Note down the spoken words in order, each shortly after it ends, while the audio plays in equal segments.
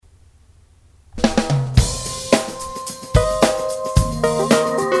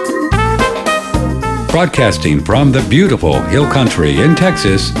Broadcasting from the beautiful Hill Country in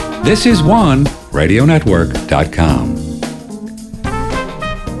Texas, this is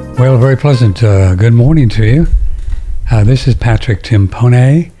OneRadioNetwork.com. Well, very pleasant good morning to you. This is Patrick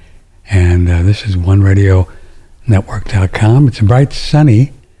Timpone, and this is OneRadioNetwork.com. It's a bright,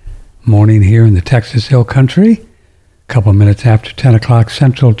 sunny morning here in the Texas Hill Country, a couple minutes after 10 o'clock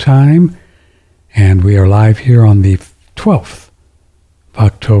Central Time, and we are live here on the 12th of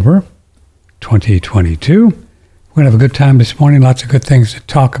October, 2022. We're going to have a good time this morning, lots of good things to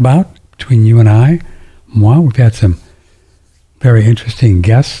talk about between you and I. Well, we've had some very interesting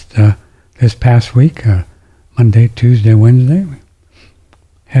guests this past week, Monday, Tuesday, Wednesday. We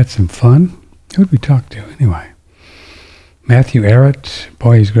had some fun. Who did we talk to anyway? Matthew Arrett,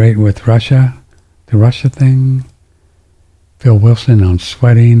 boy, he's great with Russia, the Russia thing. Phil Wilson on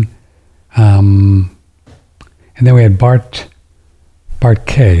sweating. And then we had Bart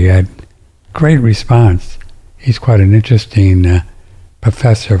K. He had great response. He's quite an interesting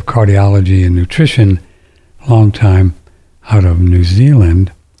professor of cardiology and nutrition, long time out of New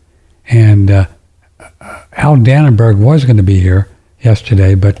Zealand. And Al Dannenberg was going to be here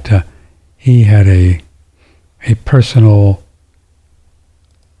yesterday, but he had a personal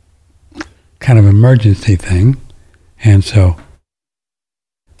kind of emergency thing, and so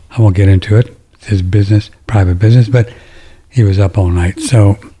I won't get into it. It's his business, private business, but he was up all night.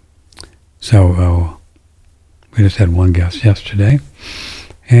 So we just had one guest yesterday,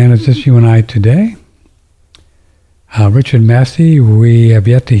 and it's just you and I today. Richard Massey, we have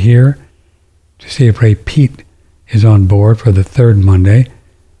yet to hear to see if Ray Peat is on board for the third Monday.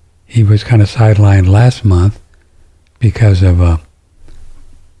 He was kind of sidelined last month because of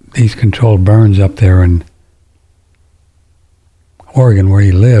these controlled burns up there in Oregon where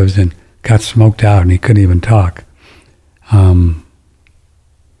he lives, and got smoked out and he couldn't even talk.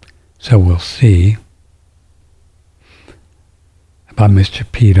 So we'll see about Mr.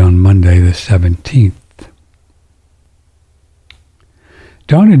 Pete on Monday the 17th.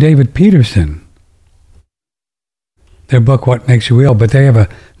 Dawn and David Peterson, their book, What Makes You Real, but they have a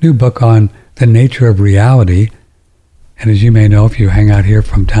new book on the nature of reality. And as you may know, if you hang out here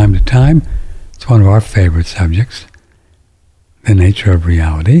from time to time, it's one of our favorite subjects, the nature of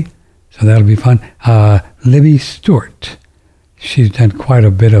reality. So that'll be fun. Libby Stewart, she's done quite a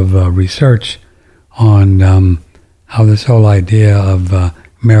bit of research on how this whole idea of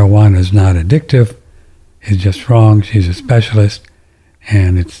marijuana is not addictive is just wrong. She's a specialist,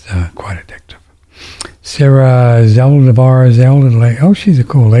 and it's quite addictive. Sarah Zeldivar, she's a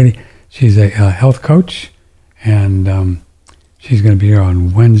cool lady. She's a health coach, and she's going to be here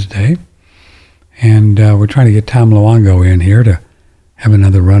on Wednesday. And we're trying to get Tom Luongo in here to have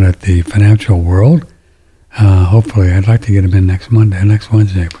another run at the financial world. Hopefully, I'd like to get him in next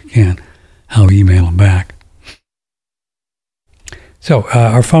Wednesday if we can. I'll email him back. So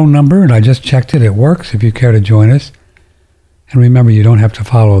our phone number, and I just checked it, it works if you care to join us. And remember, you don't have to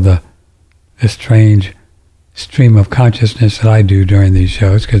follow this strange stream of consciousness that I do during these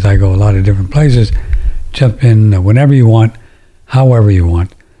shows, because I go a lot of different places. Jump in whenever you want, however you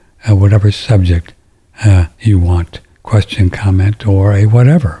want, whatever subject you want, question, comment, or a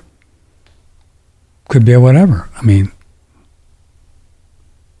whatever. Could be a whatever. I mean,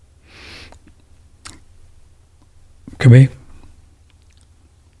 could be.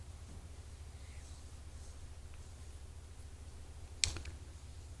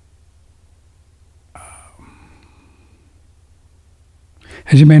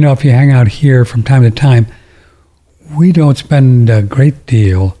 As you may know, if you hang out here from time to time, we don't spend a great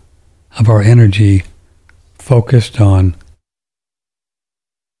deal of our energy focused on,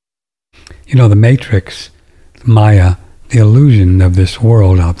 the matrix, Maya, the illusion of this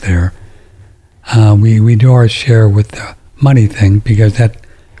world out there. We do our share with the money thing, because that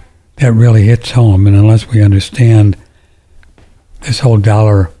really hits home. And unless we understand this whole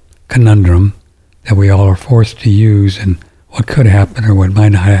dollar conundrum that we all are forced to use, and what could happen or what might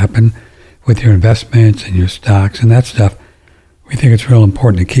not happen with your investments and your stocks and that stuff, we think it's real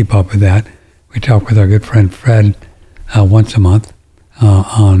important to keep up with that. We talk with our good friend Fred once a month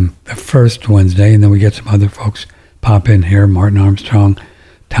on the first Wednesday, and then we get some other folks pop in here, Martin Armstrong,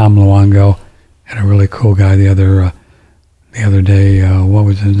 Tom Luongo, and a really cool guy the other day. What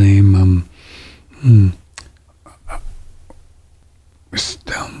was his name?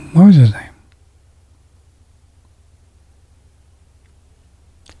 What was his name?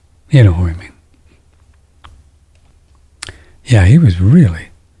 You know who I mean. Yeah, he was really,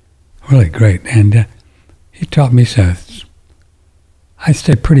 really great. And he taught me so. I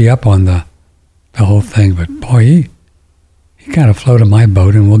stayed pretty up on the whole thing, but boy, he kind of floated my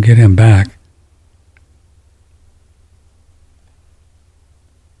boat, and we'll get him back.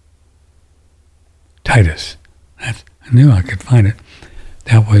 Titus. I knew I could find it.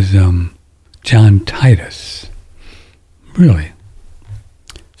 That was John Titus. Really.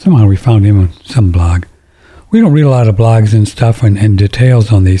 Somehow we found him on some blog. We don't read a lot of blogs and stuff and details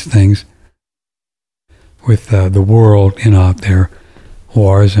on these things with the world, out there,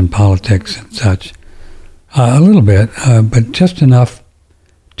 wars and politics and such. A little bit, but just enough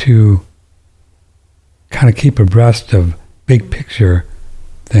to kind of keep abreast of big picture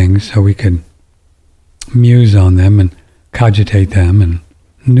things so we could muse on them and cogitate them and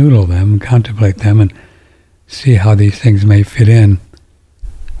noodle them and contemplate them and see how these things may fit in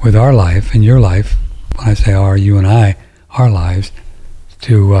with our life and your life. When I say our, you and I, our lives,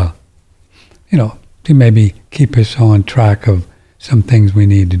 to maybe keep us on track of some things we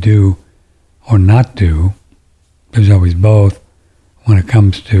need to do or not do. There's always both when it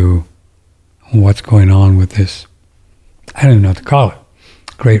comes to what's going on with this, I don't know what to call it,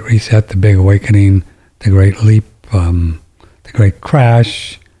 Great Reset, the Big Awakening, the Great Leap, the Great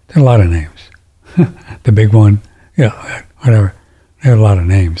Crash. There are a lot of names. The big one, whatever. There are a lot of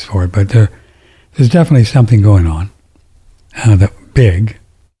names for it, but there's definitely something going on. The big.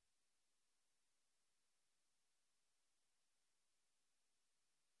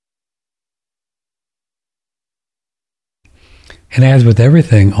 And as with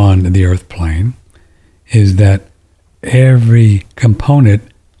everything on the earth plane, is that every component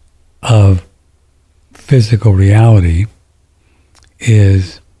of physical reality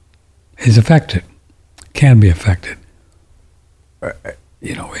is affected, can be affected.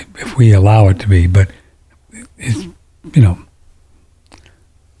 If we allow it to be, but it's,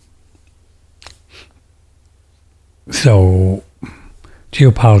 so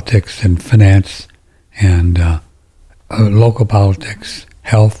geopolitics and finance and local politics,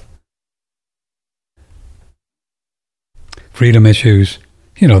 health, freedom issues,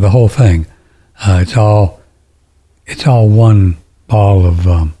 the whole thing. It's all one ball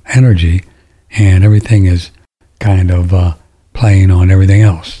of energy, and everything is kind of playing on everything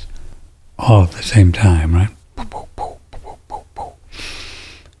else, all at the same time, right?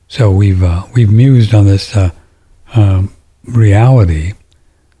 So we've mused on this reality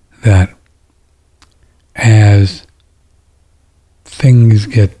that as things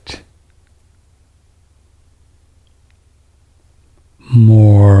get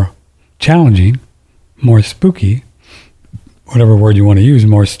more challenging, more spooky, whatever word you want to use,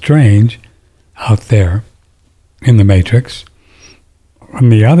 more strange out there in the matrix. On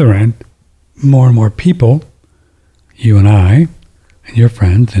the other end, more and more people, you and I, and your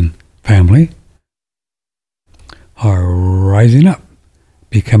friends and family, are rising up,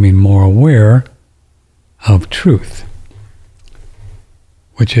 becoming more aware of truth,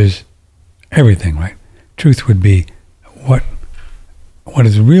 which is everything, right? Truth would be what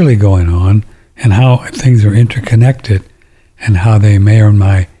is really going on and how things are interconnected and how they may or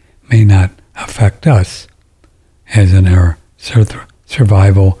may not affect us as in our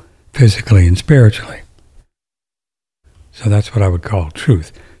survival physically and spiritually. So that's what I would call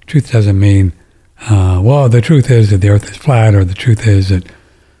truth. Truth doesn't mean, the truth is that the earth is flat, or the truth is that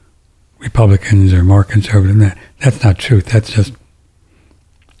Republicans are more conservative. That's not truth. That's just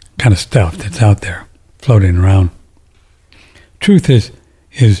kind of stuff that's out there floating around. Truth is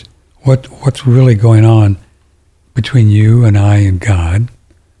what's really going on between you and I and God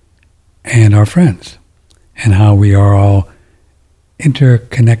and our friends, and how we are all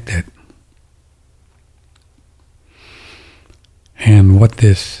interconnected. And what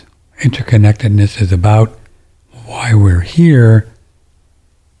this interconnectedness is about, why we're here,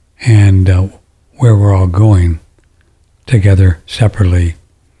 and where we're all going together separately,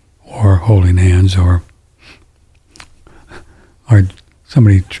 or holding hands, or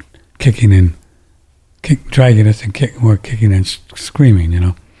somebody dragging us and we're kicking and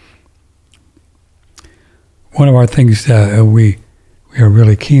screaming, One of our things we are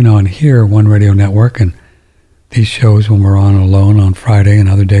really keen on here, One Radio Network, and these shows when we're on alone on Friday and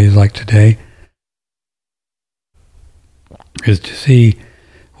other days like today, is to see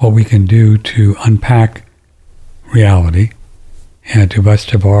what we can do to unpack reality and to the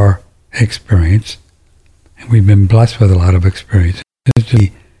best of our experience. And we've been blessed with a lot of experience. It's to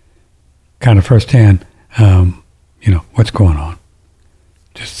be kind of firsthand, what's going on.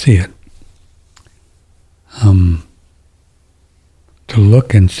 Just see it. To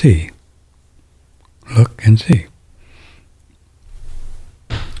look and see. Look and see.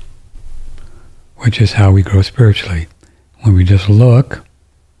 Which is how we grow spiritually. When we just look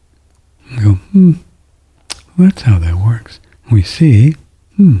and go, that's how that works. And we see,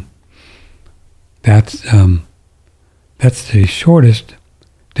 that's the shortest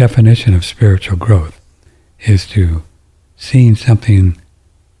definition of spiritual growth. is to seeing something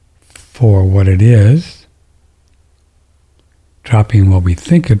for what it is, dropping what we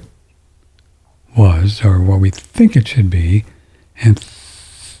think it was or what we think it should be, and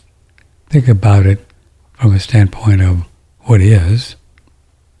think about it from a standpoint of what is,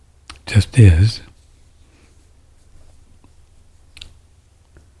 just is.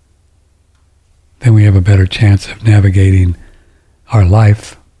 Then we have a better chance of navigating our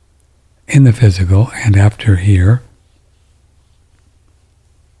life in the physical and after here.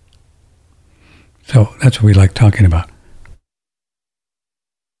 So that's what we like talking about.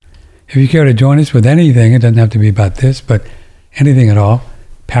 If you care to join us with anything, it doesn't have to be about this, but anything at all,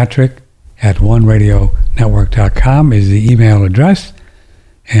 patrick@oneradionetwork.com is the email address,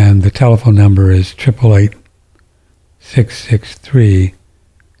 and the telephone number is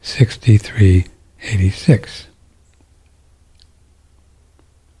 888-663-6386.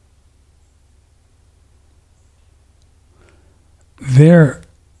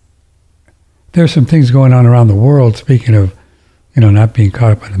 There's some things going on around the world, speaking of, not being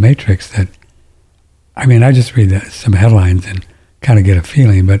caught up in the matrix, that, I just read some headlines and kind of get a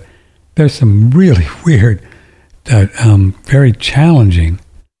feeling, but there's some really weird, very challenging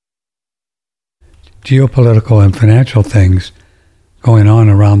geopolitical and financial things going on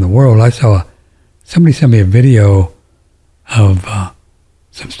around the world. I saw somebody sent me a video of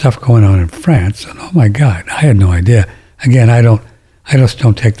some stuff going on in France, and oh my God, I had no idea. Again, I just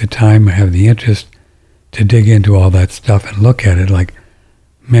don't take the time or have the interest to dig into all that stuff and look at it like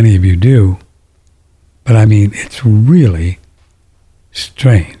many of you do. But it's really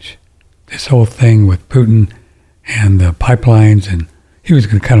strange. This whole thing with Putin and the pipelines, and he was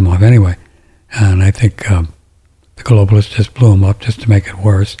going to cut them off anyway. And I think the globalists just blew them up just to make it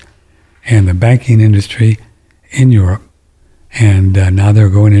worse. And the banking industry in Europe, and now they're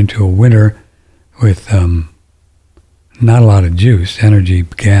going into a winter with not a lot of juice, energy,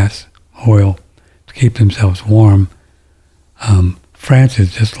 gas, oil, to keep themselves warm. France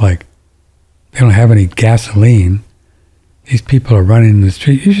is just like, they don't have any gasoline. These people are running in the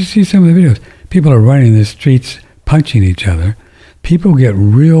street. You should see some of the videos. People are running in the streets, punching each other. People get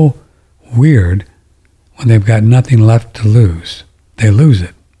real weird when they've got nothing left to lose. They lose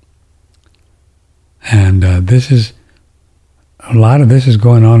it. And a lot of this is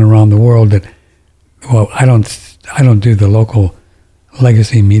going on around the world that, well, I don't do the local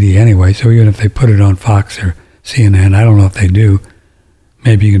legacy media anyway, so even if they put it on Fox or CNN, I don't know if they do.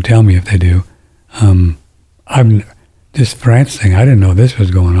 Maybe you can tell me if they do. This France thing, I didn't know this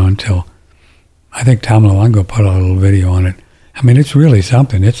was going on until I think Tom Luongo put out a little video on it. It's really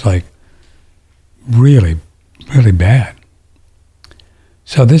something. It's like really, really bad.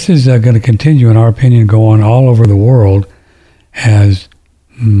 So this is going to continue, in our opinion, go on all over the world as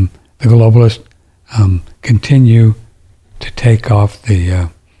the globalists continue to take off the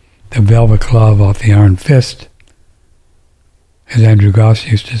velvet glove off the iron fist, as Andrew Goss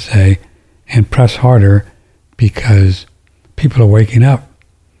used to say, and press harder because people are waking up.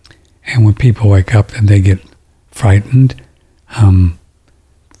 And when people wake up, then they get frightened.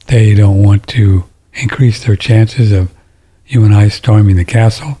 They don't want to increase their chances of you and I storming the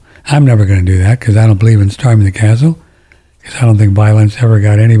castle. I'm never going to do that because I don't believe in storming the castle, because I don't think violence ever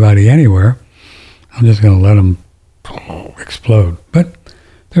got anybody anywhere. I'm just going to let them explode. But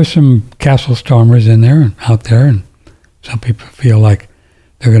there's some castle stormers in there and out there, and some people feel like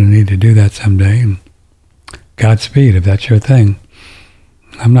they're going to need to do that someday. And Godspeed if that's your thing.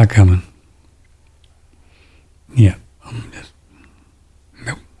 I'm not coming. Yeah.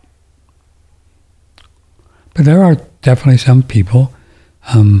 Nope. But there are definitely some people,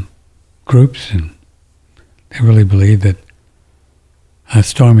 groups, and they really believe that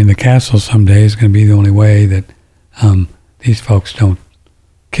storming the castle someday is going to be the only way that these folks don't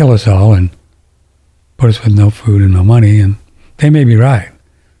kill us all and put us with no food and no money. And they may be right.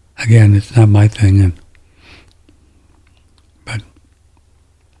 Again, it's not my thing, but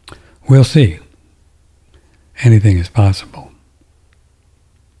we'll see. Anything is possible.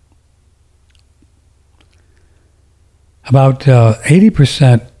 About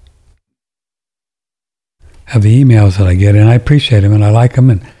 80% of the emails that I get, and I appreciate them and I like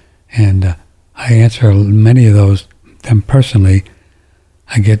them, and I answer many of them personally.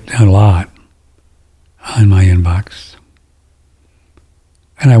 I get a lot in my inbox,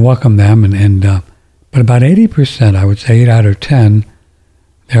 and I welcome them. But about 80%, I would say 8 out of 10,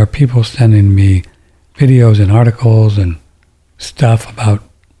 there are people sending me videos and articles and stuff about,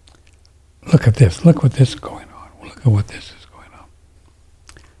 look at this, look what this is going on, look at what this is going on.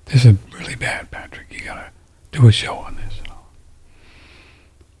 This is really bad, Patrick. You gotta do a show on this.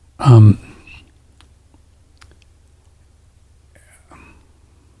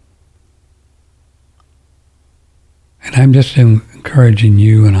 I'm just encouraging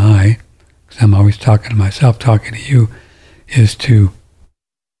you and I, because I'm always talking to myself, talking to you, is to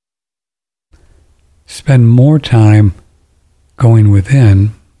spend more time going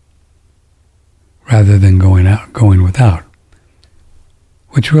within rather than going without,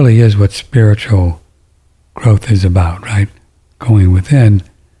 which really is what spiritual growth is about, right? Going within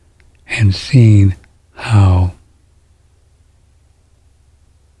and seeing how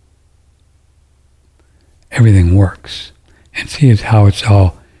everything works and see how it's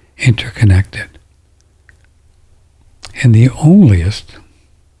all interconnected. And the onlyest,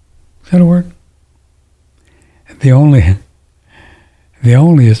 is that a word? The onlyest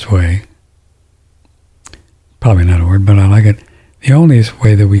way, probably not a word, but I like it. The onlyest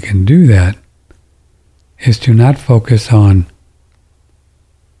way that we can do that is to not focus on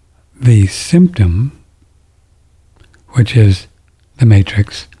the symptom, which is the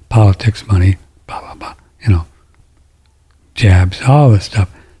matrix, politics, money, blah, blah, blah, jabs, all this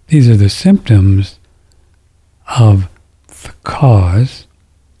stuff. These are the symptoms of the cause,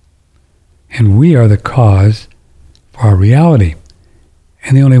 and we are the cause for our reality.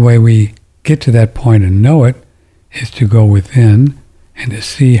 And the only way we get to that point and know it is to go within and to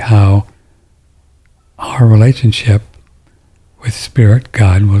see how our relationship with Spirit,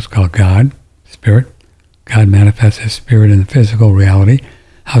 God, what's called God, Spirit, God manifests as Spirit in the physical reality,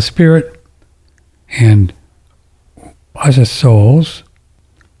 how Spirit and us as souls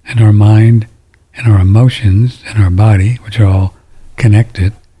and our mind and our emotions and our body, which are all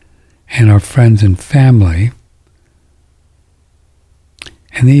connected, and our friends and family,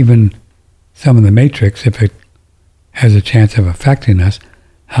 and even some of the matrix, if it has a chance of affecting us,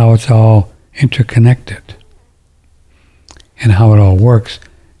 how it's all interconnected and how it all works.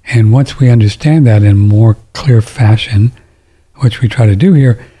 And once we understand that in more clear fashion, which we try to do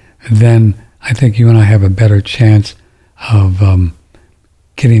here, then I think you and I have a better chance of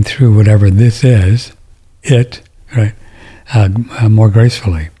getting through whatever this is, right, more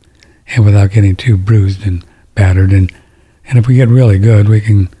gracefully and without getting too bruised and battered. And if we get really good, we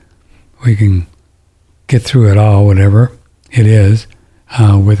can get through it all, whatever it is,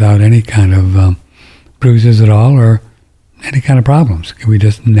 without any kind of bruises at all or any kind of problems. We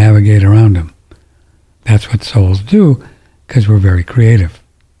just navigate around them. That's what souls do, because we're very creative.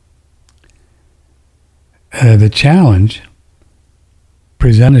 The challenge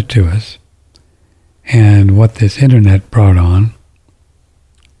presented to us and what this internet brought on,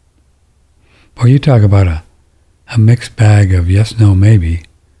 well, you talk about a mixed bag of yes, no, maybe.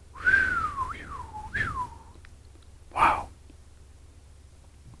 Wow.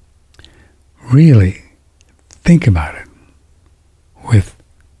 Really think about it with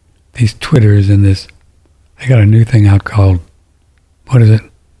these Twitters and this. They got a new thing out called, what is it?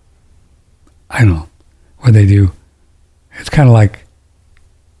 I don't know what they do. It's kind of like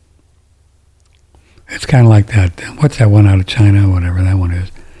that. What's that one out of China? Whatever that one is.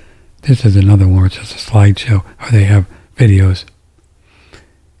 This is another one where it's just a slideshow, or they have videos.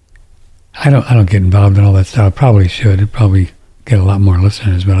 I don't get involved in all that stuff. I probably should. It'd probably get a lot more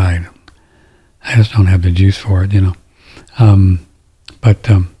listeners, but I just don't have the juice for it, But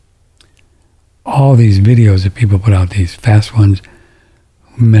all these videos that people put out, these fast ones,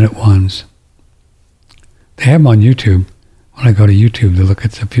 minute ones, they have them on YouTube. When I go to YouTube to look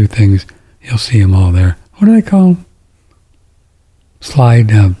at a few things, you'll see them all there. What do they call them?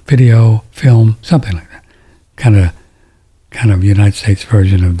 Slide, video, film, something like that. Kind of United States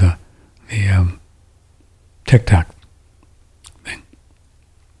version of the TikTok thing,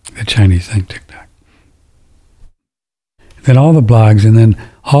 the Chinese thing, TikTok. Then all the blogs, and then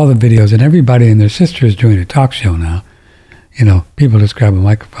all the videos, and everybody and their sister is doing a talk show now. People just grab a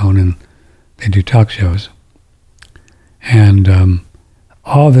microphone and they do talk shows, and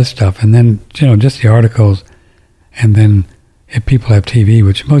all this stuff, and then just the articles, and then if people have TV,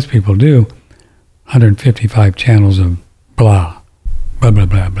 which most people do, 155 channels of blah, blah, blah,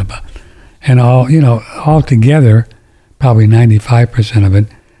 blah, blah, blah. And all together, probably 95% of it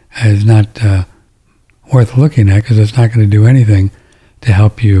is not worth looking at, because it's not going to do anything to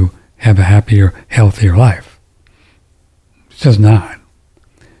help you have a happier, healthier life. It's just not.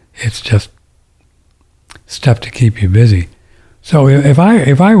 It's just stuff to keep you busy. So if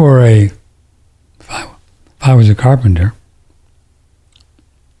I was a carpenter,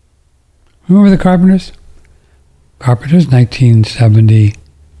 remember the Carpenters? Carpenters,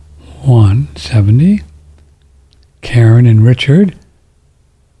 1971, 70. Karen and Richard,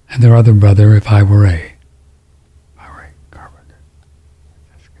 and their other brother, If I Were a Carpenter.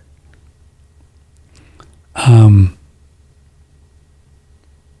 That's good.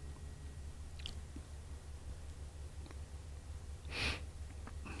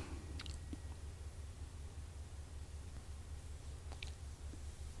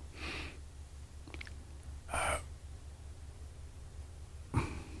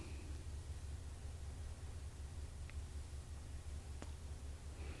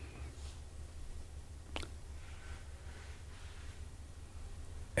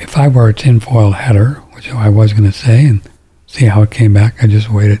 if I were a tinfoil hatter, which I was going to say, and see how it came back, I just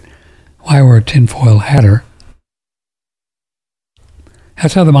waited. If I were a tinfoil hatter,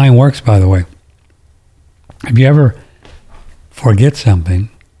 that's how the mind works, by the way. If you ever forget something,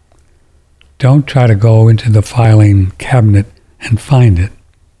 don't try to go into the filing cabinet and find it.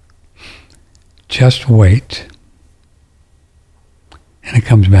 Just wait, and it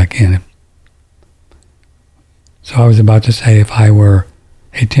comes back in. So I was about to say if I were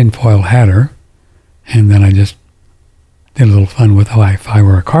a tinfoil hatter, and then I just did a little fun with if I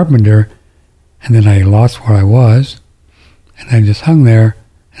were a carpenter, and then I lost where I was, and I just hung there,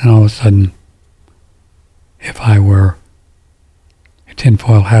 and all of a sudden, if I were a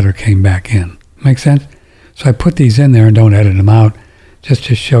tinfoil hatter came back in. Make sense? So I put these in there and don't edit them out, just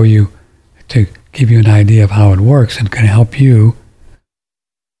to show you, to give you an idea of how it works, and can help you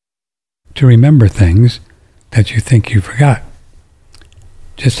to remember things that you think you forgot.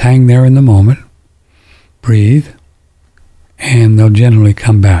 Just hang there in the moment, breathe, and they'll generally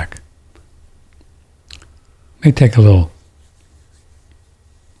come back. May take a little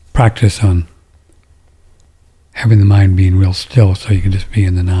practice on having the mind being real still so you can just be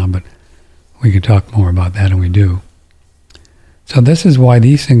in the now, but we can talk more about that, and we do. So this is why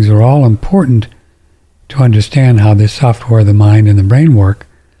these things are all important to understand how this software, the mind and the brain work,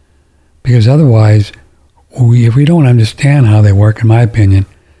 because otherwise, if we don't understand how they work, in my opinion,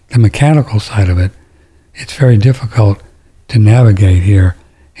 the mechanical side of it, it's very difficult to navigate here,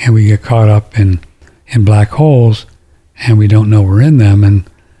 and we get caught up in black holes, and we don't know we're in them, and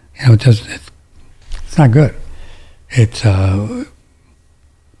it's not good. It's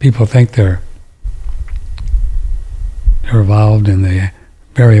people think they're evolved, and they're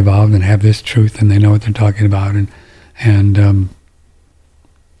very evolved and have this truth, and they know what they're talking about, and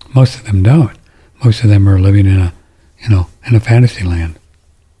most of them don't. Most of them are living in a fantasy land.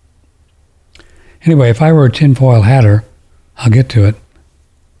 Anyway, if I were a tinfoil hatter, I'll get to it.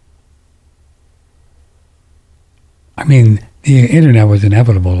 I mean, the internet was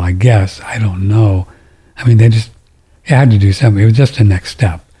inevitable, I guess. I don't know. I mean, they had to do something. It was just the next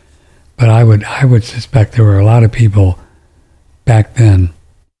step. But I would suspect there were a lot of people back then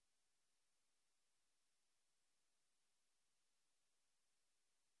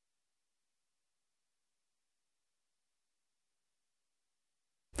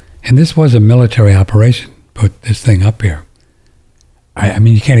and this was a military operation, put this thing up here. I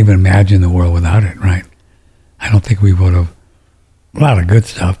mean, you can't even imagine the world without it, right? I don't think we would have. A lot of good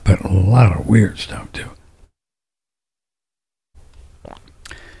stuff, but a lot of weird stuff, too.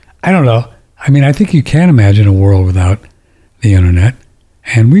 I don't know. I mean, I think you can imagine a world without the internet,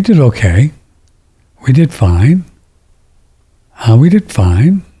 and we did okay. We did fine.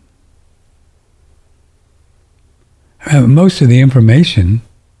 Most of the information,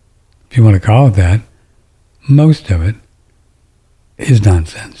 if you want to call it that, most of it is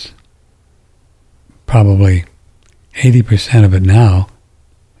nonsense. Probably 80% of it now,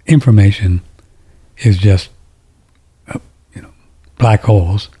 information, is just, black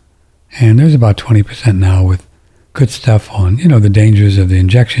holes. And there's about 20% now with good stuff on, the dangers of the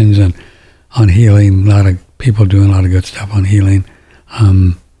injections and on healing. A lot of people doing a lot of good stuff on healing,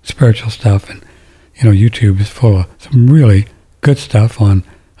 spiritual stuff. And, YouTube is full of some really good stuff on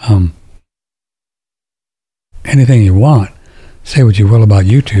anything you want. Say what you will about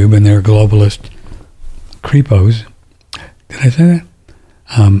YouTube and their globalist creepos. Did I say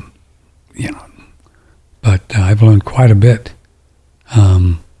that? But I've learned quite a bit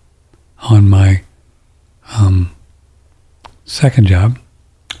on my second job,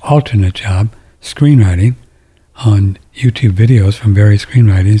 alternate job, screenwriting, on YouTube videos from various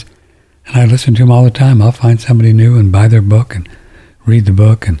screenwriters, and I listen to them all the time. I'll find somebody new and buy their book and read the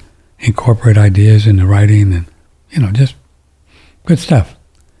book and incorporate ideas into writing, and just good stuff.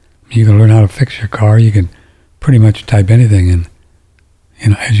 You can learn how to fix your car. You can pretty much type anything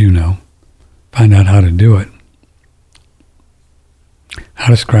and, as you know, find out how to do it. How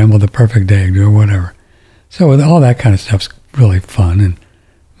to scramble the perfect egg or whatever. So with all that kind of stuff's really fun and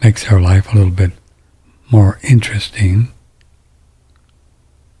makes our life a little bit more interesting.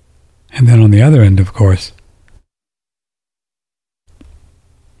 And then on the other end, of course,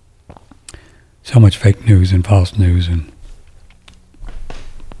 so much fake news and false news, and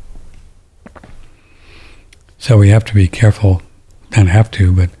so we have to be careful. Not have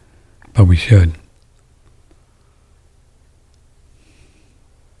to, but we should.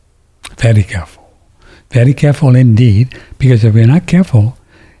 Very careful. Very careful indeed, because if we're not careful,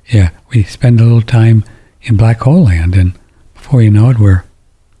 we spend a little time in black hole land, and before you know it, where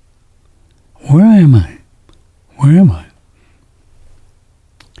am I?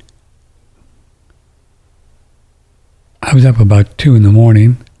 I was up about 2 in the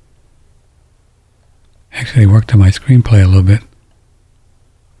morning. Actually worked on my screenplay a little bit.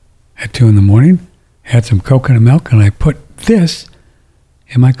 At 2 in the morning, had some coconut milk, and I put this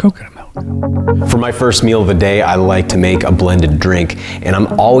in my coconut milk. For my first meal of the day, I like to make a blended drink, and I'm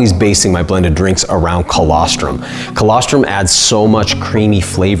always basing my blended drinks around colostrum. Colostrum adds so much creamy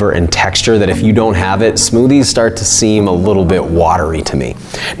flavor and texture that if you don't have it, smoothies start to seem a little bit watery to me.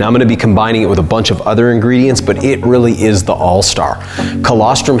 Now I'm going to be combining it with a bunch of other ingredients, but it really is the all-star.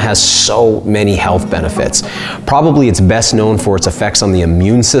 Colostrum has so many health benefits. Probably it's best known for its effects on the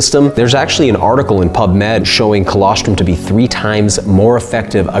immune system. There's actually an article in PubMed showing colostrum to be 3 times more effective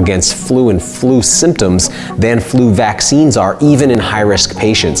against flu and flu symptoms than flu vaccines are, even in high-risk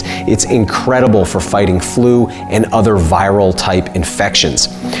patients. It's incredible for fighting flu and other viral type infections.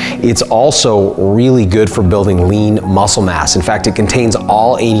 It's also really good for building lean muscle mass. In fact, it contains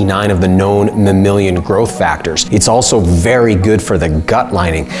all 89 of the known mammalian growth factors. It's also very good for the gut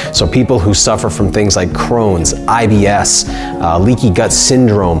lining. So people who suffer from things like Crohn's, IBS, leaky gut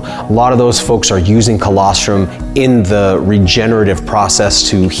syndrome, a lot of those folks are using colostrum in the regenerative process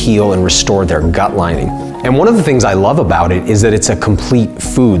to heal and restore their gut lining. And one of the things I love about it is that it's a complete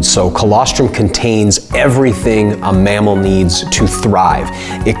food. So colostrum contains everything a mammal needs to thrive.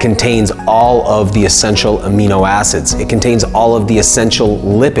 It contains all of the essential amino acids. It contains all of the essential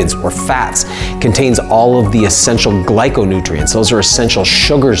lipids or fats. It contains all of the essential glyconutrients. Those are essential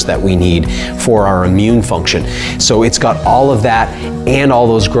sugars that we need for our immune function. So it's got all of that and all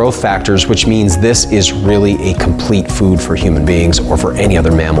those growth factors, which means this is really a complete food for human beings or for any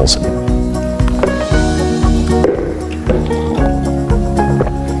other mammals.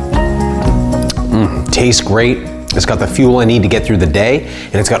 Tastes great. It's got the fuel I need to get through the day,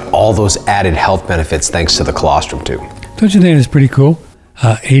 and it's got all those added health benefits thanks to the colostrum too. Don't you think it's pretty cool?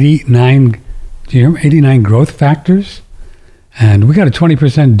 89 growth factors, and we got a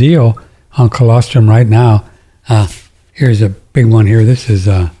 20% deal on colostrum right now. Here's a big one here. This is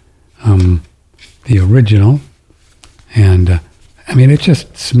the original, and I mean, it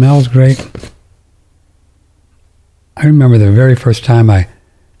just smells great. I remember the very first time I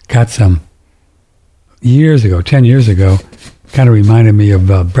got some years ago, 10 years ago, kind of reminded me of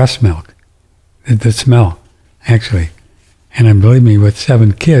breast milk, the smell, actually. And believe me, with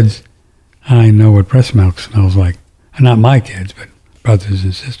 7 kids, I know what breast milk smells like. Not my kids, but brothers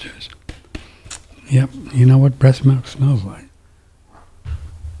and sisters. Yep, you know what breast milk smells like.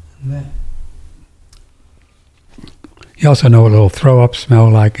 You also know what a little throw-up smell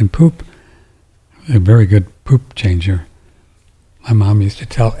like and poop. A very good poop changer. My mom used to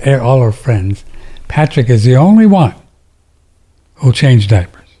tell all her friends, Patrick is the only one who'll change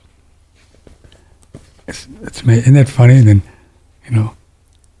diapers. It's isn't that funny? And then,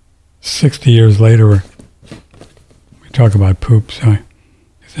 60 years later, we talk about poop. So I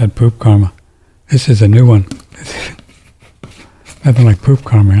said poop karma. This is a new one. Nothing like poop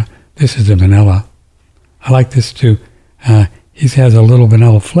karma. This is a vanilla. I like this too. He has a little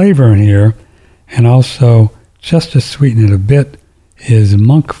vanilla flavor in here, and also just to sweeten it a bit is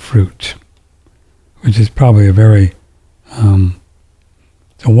monk fruit, which is probably a very,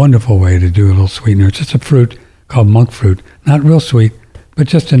 it's a wonderful way to do a little sweetener. It's just a fruit called monk fruit. Not real sweet, but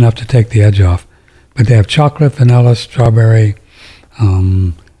just enough to take the edge off. But they have chocolate, vanilla, strawberry,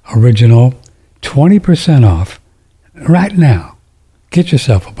 original, 20% off right now. Get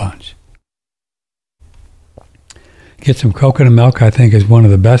yourself a bunch. Get some coconut milk, I think, is one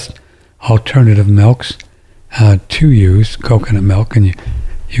of the best alternative milks to use, coconut milk. And you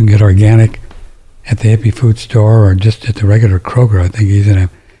can get organic at the Hippie Food Store or just at the regular Kroger. I think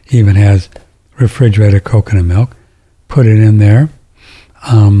he even has refrigerated coconut milk. Put it in there.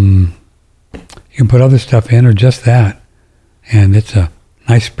 You can put other stuff in or just that. And it's a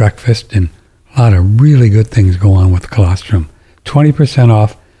nice breakfast, and a lot of really good things go on with colostrum. 20%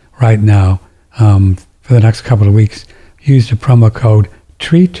 off right now for the next couple of weeks. Use the promo code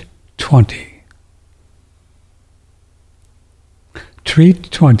TREAT20.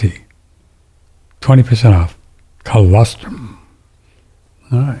 TREAT20. 20% off. Colostrum.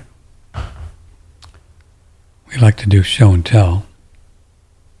 All right. We like to do show and tell.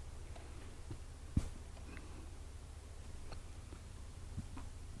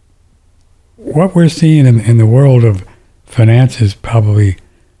 What we're seeing in the world of finance is probably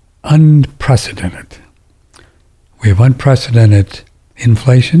unprecedented. We have unprecedented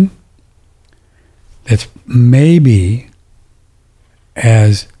inflation that's maybe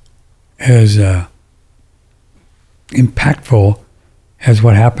as impactful as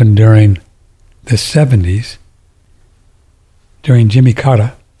what happened during the 70s, during Jimmy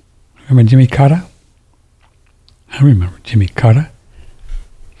Carter. Remember Jimmy Carter? I remember Jimmy Carter.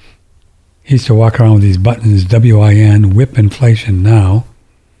 He used to walk around with these buttons, WIN, whip inflation now.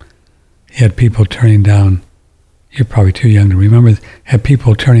 He had people turning down, you're probably too young to remember, had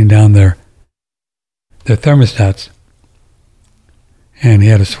people turning down their thermostats. And he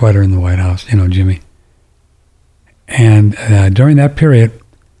had a sweater in the White House, Jimmy. And during that period,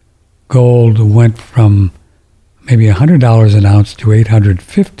 gold went from maybe $100 an ounce to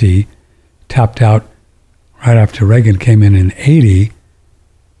 $850, topped out right after Reagan came in 80,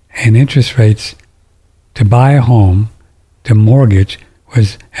 and interest rates to buy a home, to mortgage,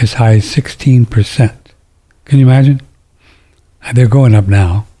 was as high as 16%. Can you imagine? They're going up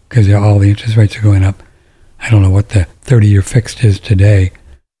now because all the interest rates are going up. I don't know what the 30-year fixed is today.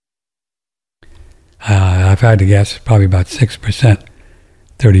 I've had to guess it's probably about 6%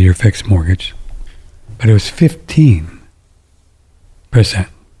 30-year fixed mortgage. But it was 15%.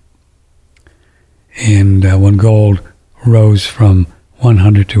 And when gold rose from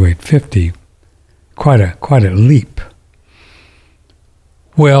 100 to 850, quite a leap.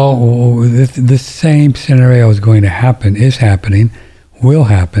 Well, the same scenario is going to happen, is happening, will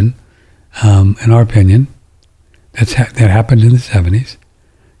happen, in our opinion. That happened in the 70s.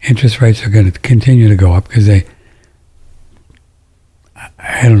 Interest rates are going to continue to go up because I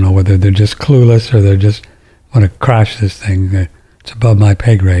don't know whether they're just clueless or they're just want to crash this thing. It's above my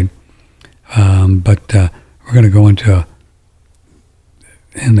pay grade. But we're going to go into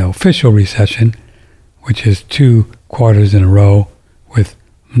an official recession, which is 2 quarters in a row with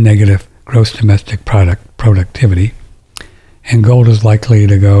negative gross domestic product productivity. And gold is likely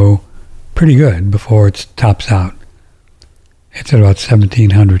to go pretty good before it tops out. It's at about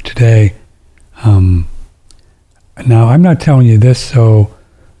 1,700 today. Now, I'm not telling you this so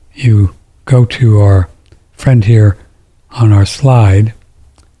you go to our friend here on our slide,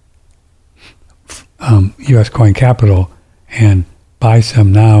 U.S. Coin Capital, and buy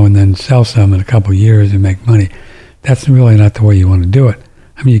some now and then sell some in a couple of years and make money. That's really not the way you want to do it.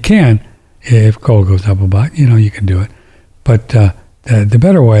 I mean, you can, if gold goes up a lot, you can do it. But the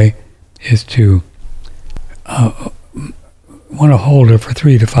better way is to want to hold it for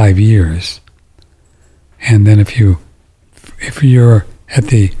 3 to 5 years. And then if you're at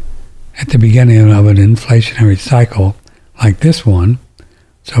the beginning of an inflationary cycle like this one,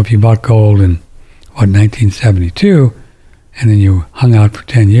 so if you bought gold in 1972, and then you hung out for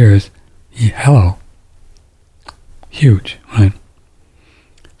 10 years, hello, huge, right?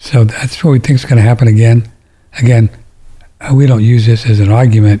 So that's what we think is going to happen again. Again, we don't use this as an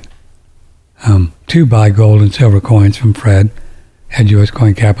argument to buy gold and silver coins from Fred at U.S.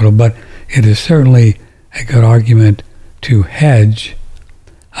 Coin Capital, but it is certainly a good argument to hedge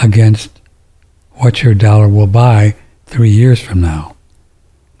against what your dollar will buy 3 years from now,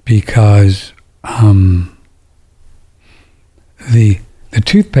 because the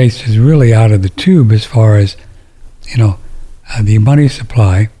toothpaste is really out of the tube as far as the money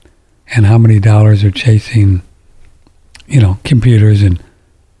supply and how many dollars are chasing computers and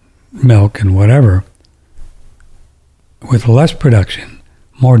milk and whatever. With less production,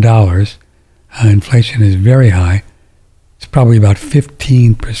 more dollars, inflation is very high. It's probably about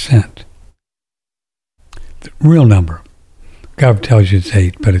 15%. The real number. Gov tells you it's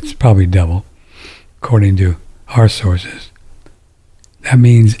 8, but it's probably double, according to our sources. That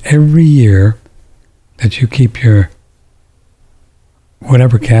means every year that you keep your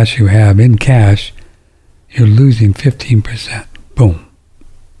whatever cash you have in cash, you're losing 15%. Boom.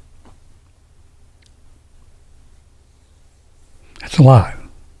 That's a lot.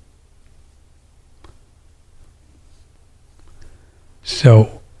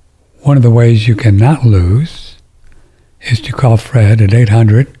 So one of the ways you cannot lose is to call Fred at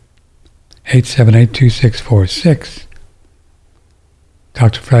 800-878-2646.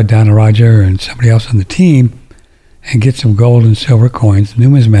 Talk to Fred, Donna, Roger, and somebody else on the team and get some gold and silver coins,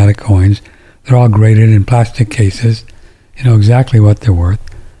 numismatic coins. They're all graded in plastic cases. You know exactly what they're worth.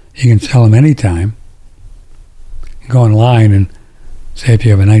 You can sell them anytime. You go online and say if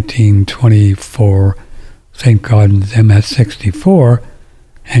you have a 1924 St. Gaudens MS-64,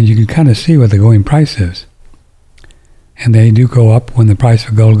 and you can kind of see what the going price is. And they do go up when the price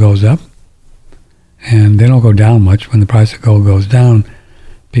of gold goes up, and they don't go down much when the price of gold goes down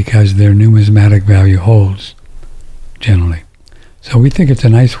because their numismatic value holds, generally. So we think it's a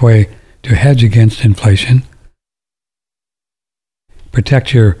nice way to hedge against inflation,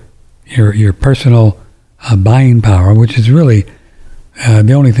 protect your personal buying power, which is really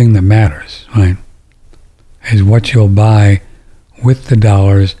the only thing that matters, right? Is what you'll buy with the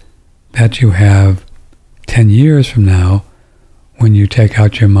dollars that you have 10 years from now when you take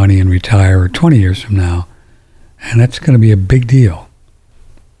out your money and retire, or 20 years from now. And that's going to be a big deal.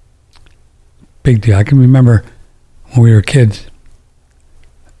 Big deal. I can remember when we were kids,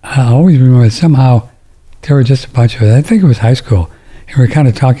 I always remember somehow there were just a bunch of, I think it was high school, and we were kind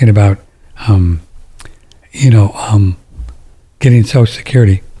of talking about, getting Social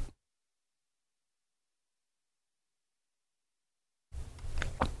Security.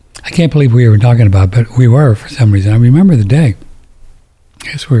 I can't believe we were talking about it, but we were for some reason. I remember the day. I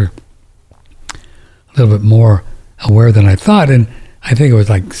guess we're a little bit more aware than I thought, and I think it was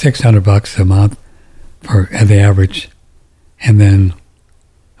like $600 a month for the average. And then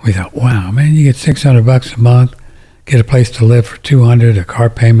we thought, wow, man, you get $600 a month, get a place to live for $200, a car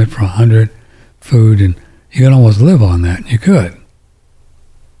payment for $100, food, and you can almost live on that. You could.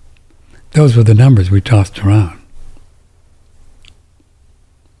 Those were the numbers we tossed around.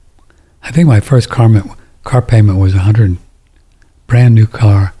 I think my first car payment was $100, brand new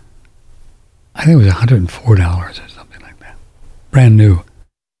car. I think it was $104 or something like that. Brand new.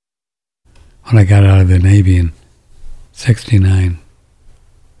 When I got out of the Navy in '69.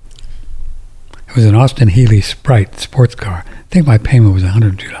 It was an Austin Healey Sprite sports car. I think my payment was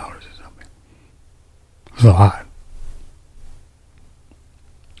 $102 or something. It was a lot.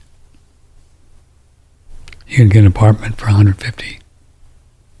 You can get an apartment for $150,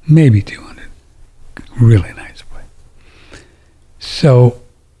 maybe $200. Really nice place. So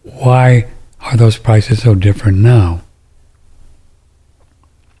why are those prices so different now?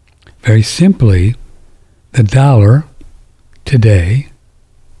 Very simply, the dollar today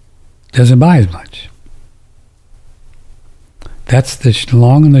doesn't buy as much. That's the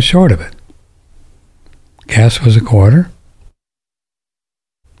long and the short of it. Gas was $0.25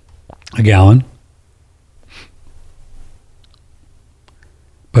 a gallon.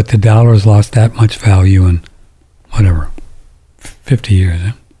 But the dollar has lost that much value in, 50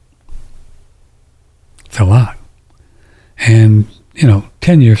 years. It's a lot. And,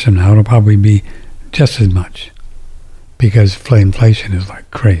 10 years from now, it'll probably be just as much because inflation is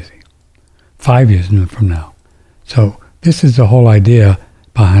like crazy. 5 years from now. So this is the whole idea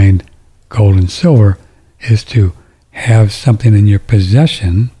behind gold and silver, is to have something in your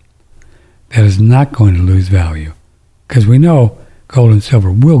possession that is not going to lose value. Because we know gold and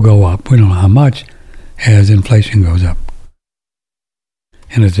silver will go up. We don't know how much as inflation goes up.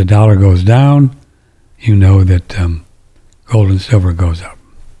 And as the dollar goes down, you know that gold and silver goes up.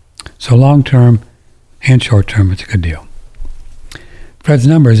 So long term and short term, it's a good deal. Fred's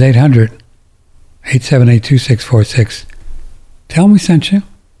number is 800-878-2646. Tell him we sent you.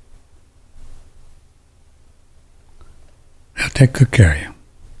 They'll take good care of you.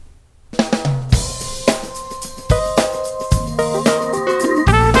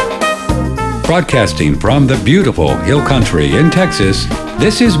 Broadcasting from the beautiful Hill Country in Texas,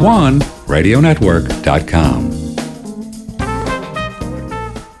 this is OneRadioNetwork.com.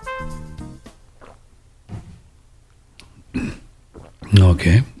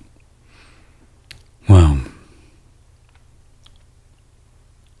 Okay. Well,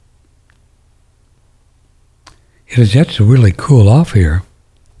 it is yet to really cool off here.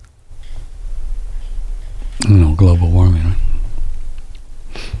 Global warming, right?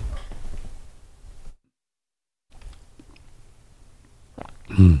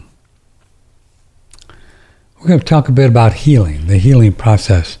 We're going to talk a bit about healing, the healing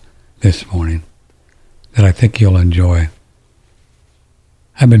process this morning that I think you'll enjoy.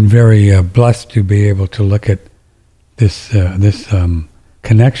 I've been very blessed to be able to look at this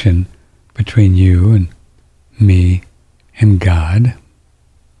connection between you and me and God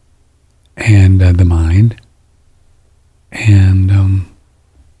and the mind and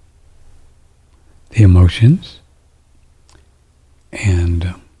the emotions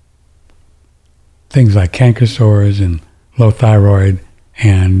and things like canker sores and low thyroid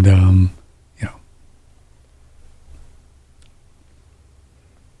and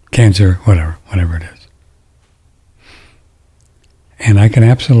cancer, whatever it is. And I can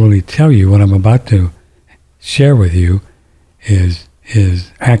absolutely tell you what I'm about to share with you is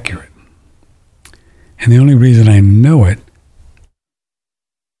accurate. And the only reason I know it,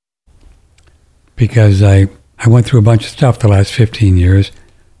 because I went through a bunch of stuff the last 15 years,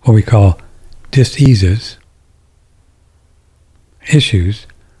 what we call diseases, issues,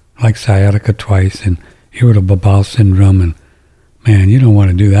 like sciatica twice and irritable bowel syndrome, and man, you don't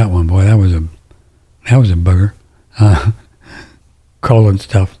want to do that one, boy. That was a booger. Colon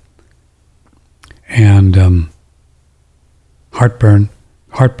stuff. And heartburn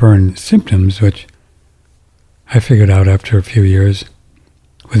symptoms, which I figured out after a few years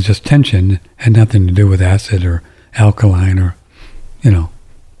was just tension, had nothing to do with acid or alkaline or,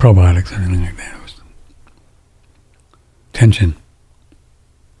 probiotics or anything like that. tension.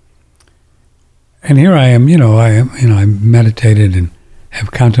 And here I am, I meditated and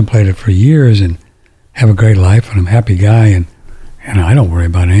have contemplated for years and have a great life, and I'm a happy guy, and I don't worry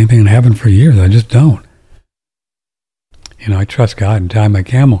about anything, and haven't for years. I just don't. I trust God and tie my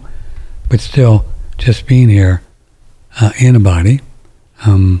camel, but still, just being here in a body,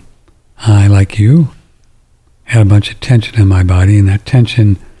 I, like you, had a bunch of tension in my body, and that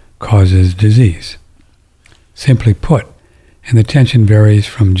tension causes disease. Simply put, and the tension varies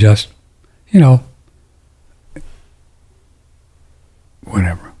from just,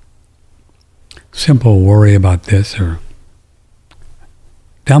 whatever, simple worry about this or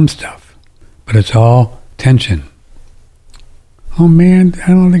dumb stuff, but it's all tension. Oh man, I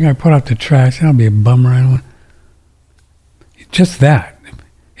don't think I put out the trash. That'll be a bummer. I don't. Just that.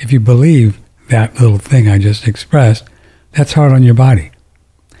 If you believe that little thing I just expressed, that's hard on your body.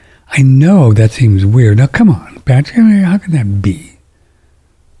 I know that seems weird. Now come on, Patrick, how can that be?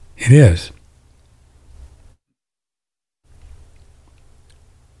 It is.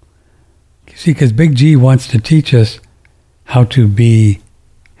 You see, because Big G wants to teach us how to be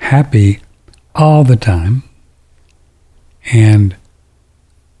happy all the time and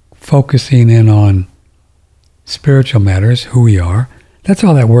focusing in on spiritual matters, who we are. That's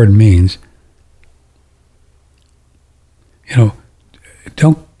all that word means.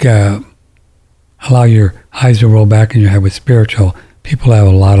 Don't allow your eyes to roll back in your head with spiritual. People have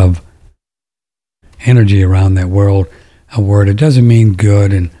a lot of energy around that word. It doesn't mean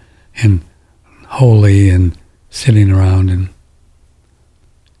good and holy and sitting around. And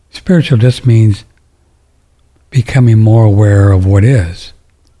spiritual just means becoming more aware of what is,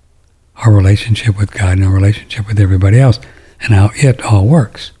 our relationship with God and our relationship with everybody else, and how it all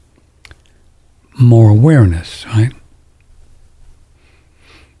works. More awareness, right?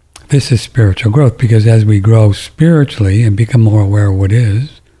 This is spiritual growth, because as we grow spiritually and become more aware of what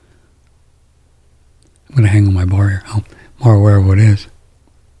is, I'm going to hang on my bar here. More aware of what is.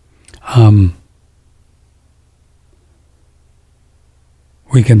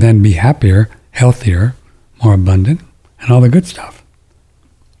 We can then be happier, healthier, more abundant, and all the good stuff.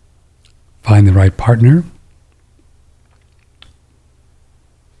 Find the right partner.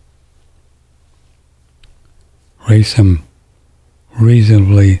 Raise some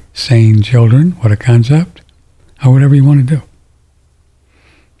reasonably sane children. What a concept. Or whatever you want to do.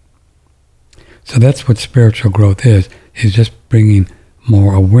 So that's what spiritual growth is just bringing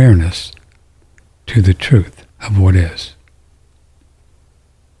more awareness to the truth of what is.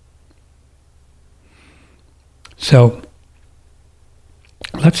 So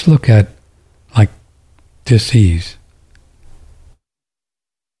let's look at disease.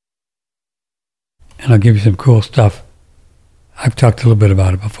 And I'll give you some cool stuff. I've talked a little bit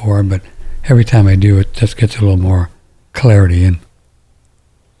about it before, but every time I do, it just gets a little more clarity. And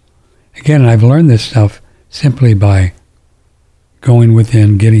again, I've learned this stuff simply by going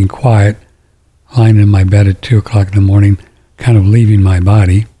within, getting quiet, lying in my bed at 2 o'clock in the morning, kind of leaving my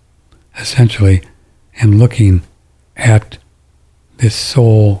body, essentially, and looking at this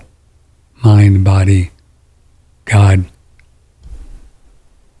soul, mind, body, God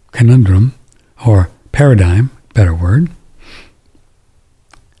conundrum, or paradigm, better word.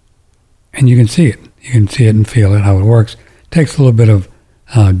 And you can see it. You can see it and feel it, how it works. It takes a little bit of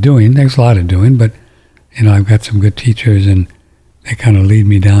doing, takes a lot of doing, but I've got some good teachers, and they kind of lead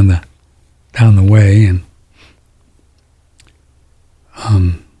me down the way. And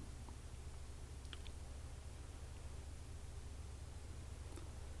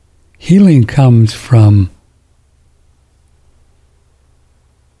healing comes from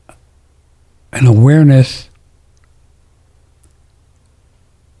an awareness,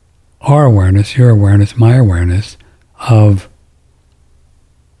 our awareness, your awareness, my awareness of,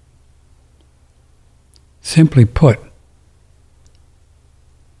 simply put,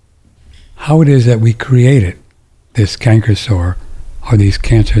 how it is that we created this canker sore or these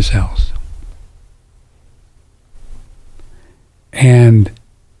cancer cells. And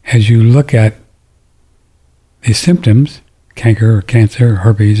as you look at these symptoms, canker or cancer or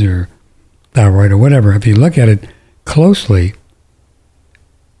herpes or thyroid or whatever, if you look at it closely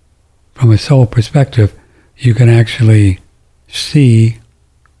from a soul perspective, you can actually see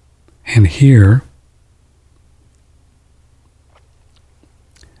and hear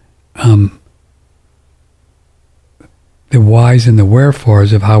the whys and the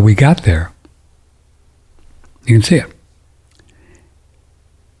wherefores of how we got there. You can see it.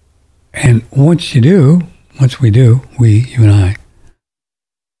 And once we do, you and I,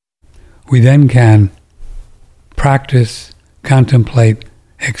 we then can practice, contemplate,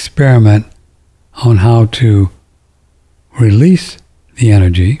 experiment on how to release the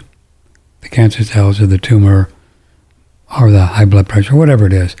energy, the cancer cells or the tumor or the high blood pressure, whatever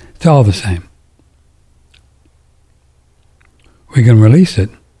it is, it's all the same. We can release it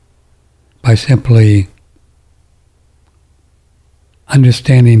by simply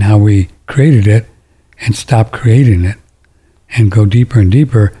understanding how we created it and stop creating it and go deeper and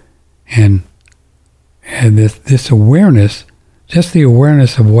deeper, and this awareness, just the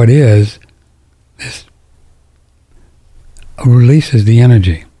awareness of what is, this releases the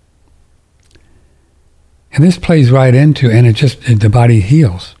energy. And this plays right into, and the body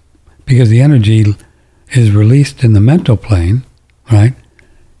heals because the energy is released in the mental plane, right?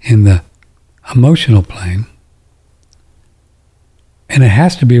 In the emotional plane. And it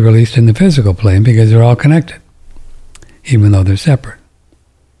has to be released in the physical plane because they're all connected, even though they're separate.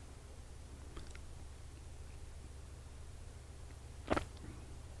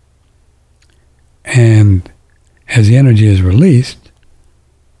 And as the energy is released,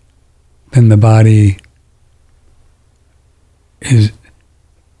 then the body is,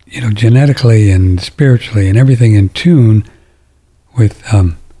 genetically and spiritually and everything in tune with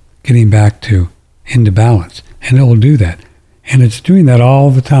getting back into balance. And it will do that. And it's doing that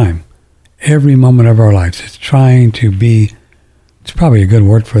all the time. Every moment of our lives. It's trying to be, it's probably a good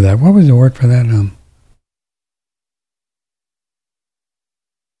word for that. What was the word for that?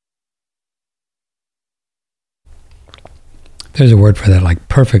 There's a word for that, like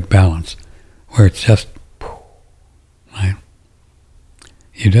perfect balance, where it's just, right?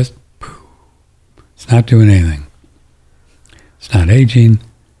 You just, it's not doing anything. It's not aging.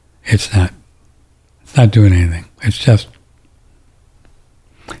 It's not doing anything. It's just,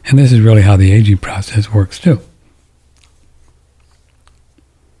 and this is really how the aging process works too.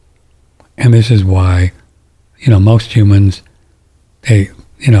 And this is why, most humans, they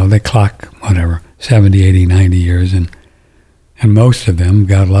clock, 70, 80, 90 years, and most of them,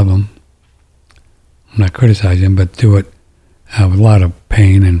 God love them, I'm not criticizing them, but do it with a lot of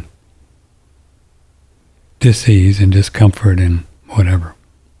pain and disease and discomfort and whatever,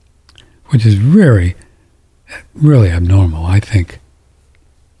 which is really, really abnormal. I think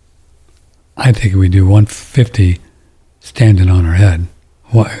if we do 150 standing on our head,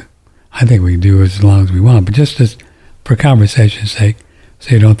 I think we can do as long as we want. But just as for conversation's sake,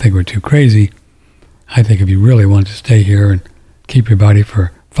 so you don't think we're too crazy, I think if you really want to stay here and keep your body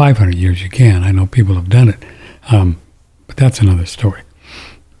for 500 years, you can. I know people have done it, but that's another story.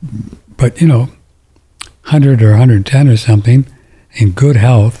 But, 100 or 110 or something, in good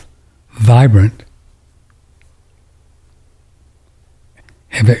health, vibrant,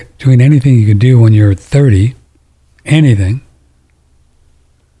 doing anything you could do when you're 30, anything,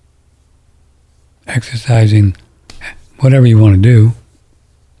 exercising, whatever you want to do,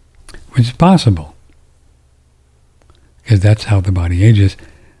 which is possible. Because that's how the body ages.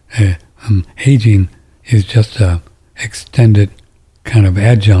 Aging is just a extended kind of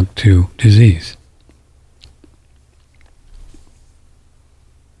adjunct to disease.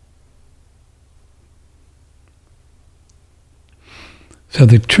 So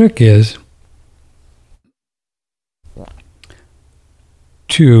the trick is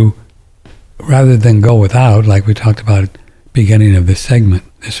to, rather than go without, like we talked about at the beginning of this segment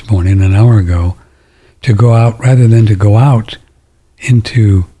this morning, an hour ago, to go out, rather than to go out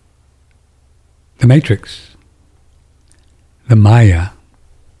into the matrix, the Maya,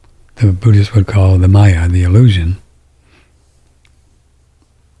 the Buddhists would call the Maya, the illusion,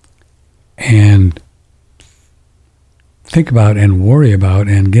 and think about and worry about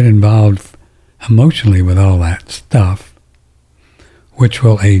and get involved emotionally with all that stuff, which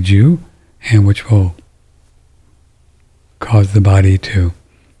will age you and which will cause the body to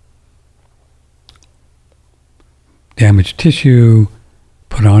damage tissue,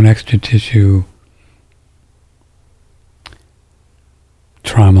 put on extra tissue,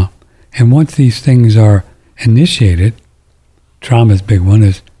 trauma. And once these things are initiated, trauma's big one,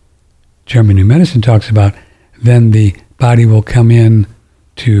 as German New Medicine talks about, then the body will come in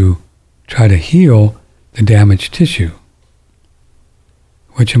to try to heal the damaged tissue,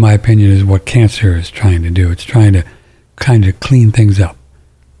 which in my opinion is what cancer is trying to do. It's trying to kind of clean things up.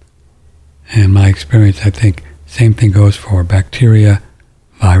 And in my experience, I think same thing goes for bacteria,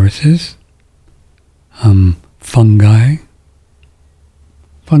 viruses, fungi,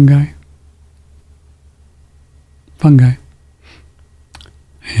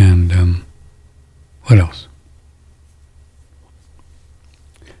 and what else?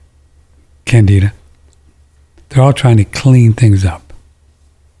 Candida. They're all trying to clean things up.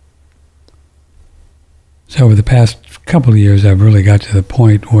 So over the past couple of years, I've really got to the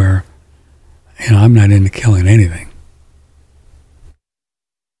point where, I'm not into killing anything.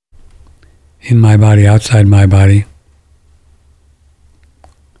 in my body, outside my body.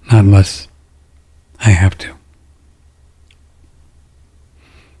 Not unless I have to.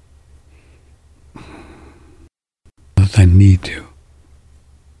 Unless I need to.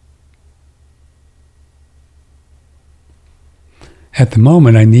 At the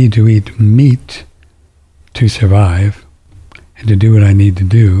moment, I need to eat meat to survive and to do what I need to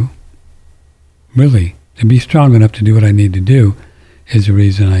do. Really, to be strong enough to do what I need to do is the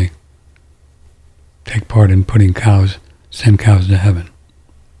reason I take part in putting send cows to heaven.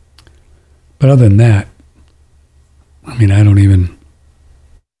 But other than that, I mean,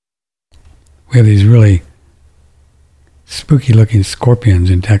 we have these really spooky looking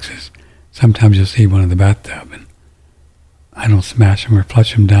scorpions in Texas. Sometimes you'll see one in the bathtub, and I don't smash them or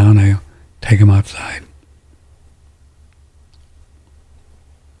flush them down. I take them outside.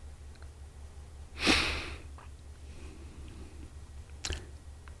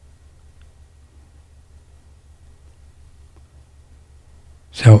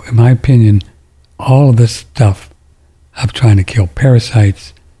 So, in my opinion, all of this stuff of trying to kill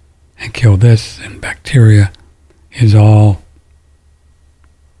parasites and kill this and bacteria is all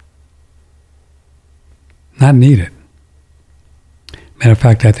not needed. Matter of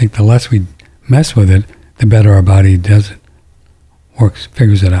fact, I think the less we mess with it, the better our body does it,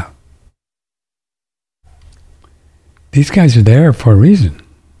 figures it out. These guys are there for a reason.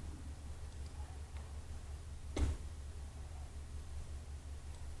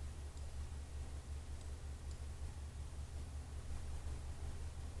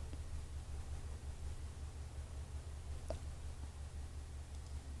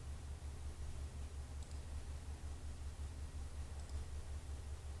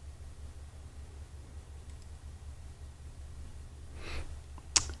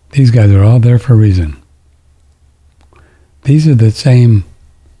 These guys are all there for a reason. These are the same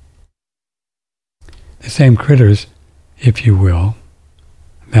critters, if you will,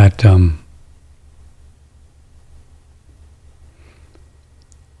 that kind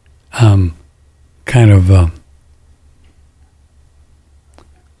of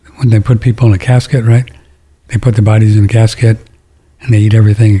when they put people in a casket, right? They put the bodies in a casket and they eat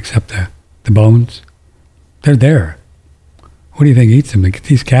everything except the bones. They're there. What do you think eats them?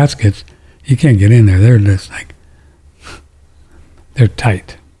 These caskets, you can't get in there. They're just like, they're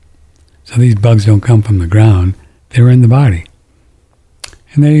tight. So these bugs don't come from the ground. They're in the body.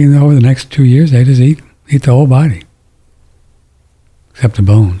 And they, over the next 2 years, they just eat the whole body. Except the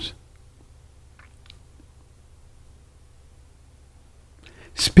bones.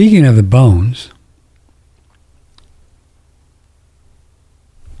 Speaking of the bones,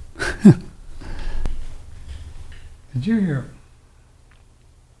 did you hear?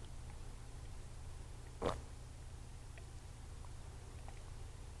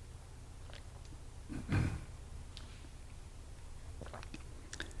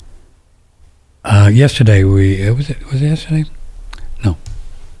 Yesterday was it yesterday? No.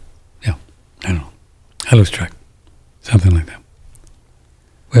 Yeah, I don't know. I lose track. Something like that.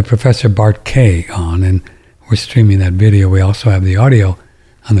 We had Professor Bart Kay on, and we're streaming that video. We also have the audio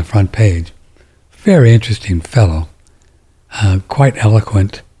on the front page. Very interesting fellow. Quite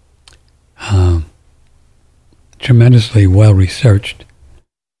eloquent. Tremendously well researched.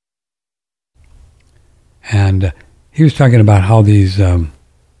 And he was talking about how these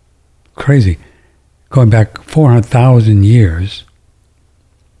crazy, going back 400,000 years,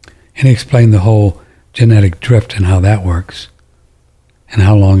 and he explained the whole genetic drift and how that works, and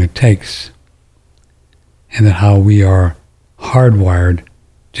how long it takes, and that how we are hardwired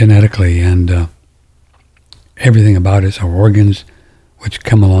genetically, and everything about us, our organs, which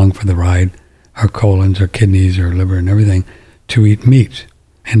come along for the ride, our colons, our kidneys, our liver, and everything, to eat meat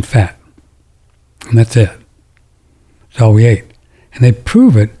and fat. And that's it. That's all we ate. And they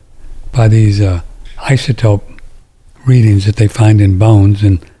prove it by these isotope readings that they find in bones.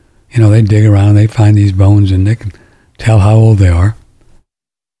 And, they dig around, they find these bones, and they can tell how old they are.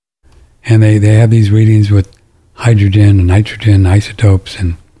 And they have these readings with hydrogen and nitrogen isotopes,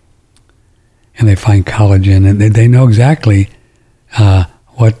 and they find collagen, and they know exactly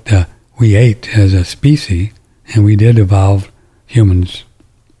what we ate as a species, and we did evolve humans.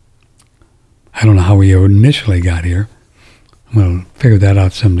 I don't know how we initially got here. We'll figure that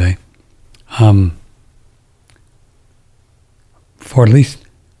out someday. For at least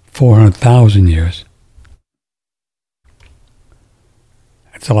 400,000 years.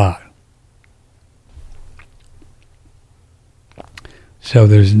 That's a lot. So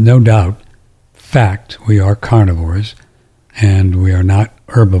there's no doubt, fact, we are carnivores, and we are not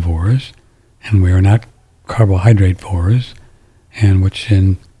herbivores, and we are not carbohydrate-vorers, and which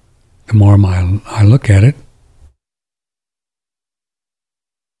in the more I look at it.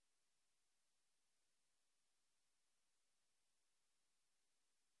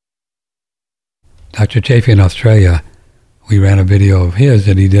 Dr. Chafee in Australia, we ran a video of his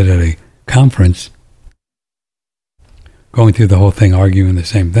that he did at a conference, going through the whole thing, arguing the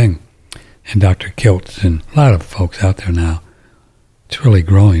same thing. And Dr. Kiltz and a lot of folks out there now. It's really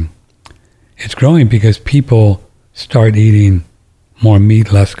growing. It's growing because people start eating more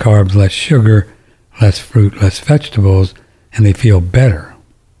meat, less carbs, less sugar, less fruit, less vegetables, and they feel better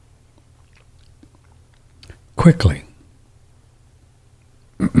quickly.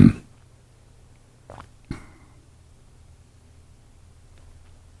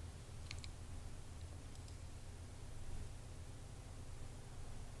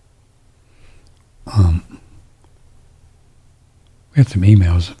 We had some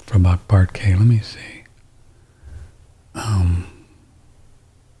emails from Bart K. Let me see.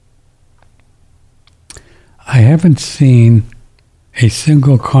 I haven't seen a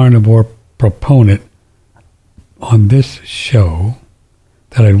single carnivore proponent on this show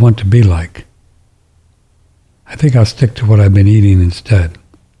that I'd want to be like. I think I'll stick to what I've been eating instead.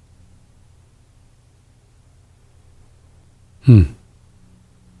 How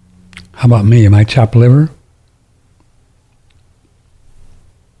about me? Am I chopped liver?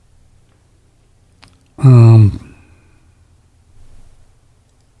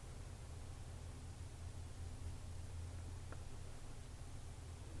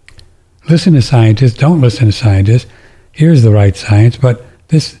 Listen to scientists, don't listen to scientists. Here's the right science, but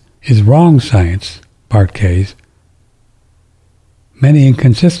this is wrong science, Bart K's. Many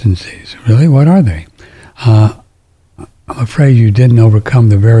inconsistencies. Really? What are they? I'm afraid you didn't overcome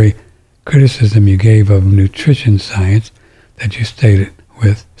the very criticism you gave of nutrition science that you started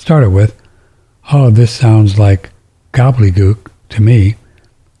with. All of this sounds like gobbledygook to me.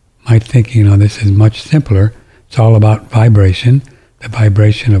 My thinking on this is much simpler. It's all about vibration, the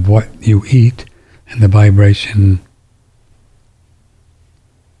vibration of what you eat, and the vibration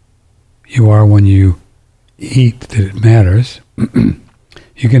you are when you eat that it matters.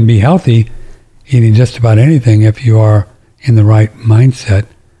 You can be healthy eating just about anything if you are in the right mindset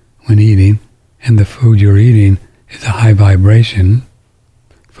when eating, and the food you're eating is a high vibration.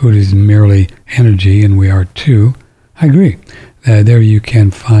 Food is merely energy, and we are too. I agree. There you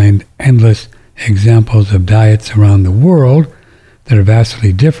can find endless examples of diets around the world that are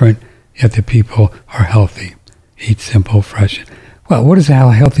vastly different, yet the people are healthy. Eat simple, fresh. Well, what does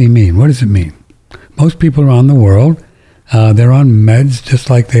healthy mean? What does it mean? Most people around the world, they're on meds just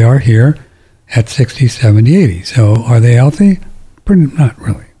like they are here at 60, 70, 80. So are they healthy? Not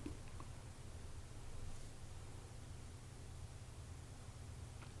really.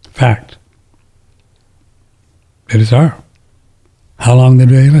 Fact. It is our. How long do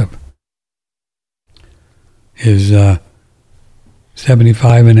they live? Is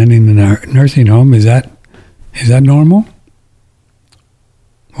 75 and ending in a nursing home, is that normal?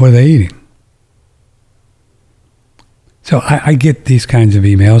 What are they eating? So I get these kinds of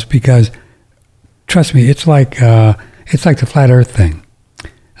emails because, trust me, it's like the flat earth thing.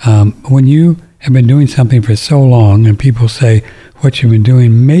 When you have been doing something for so long and people say what you've been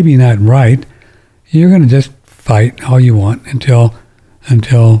doing maybe not right, you're going to just fight all you want until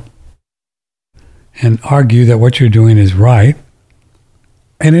and argue that what you're doing is right.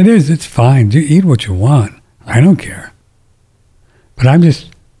 And it is, it's fine. You eat what you want. I don't care. But I'm just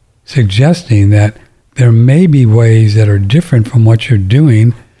suggesting that there may be ways that are different from what you're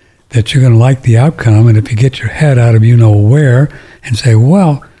doing that you're going to like the outcome. And if you get your head out of you-know-where and say,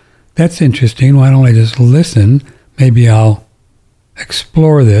 well, that's interesting. Why don't I just listen? Maybe I'll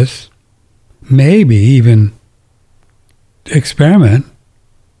explore this. Maybe even experiment.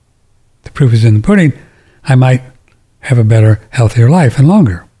 The proof is in the pudding. I might have a better, healthier life and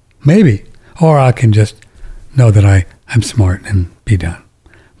longer. Maybe. Or I can just know that I'm smart and be done.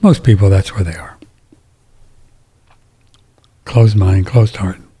 Most people, that's where they are. Closed mind, closed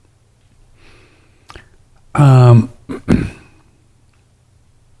heart.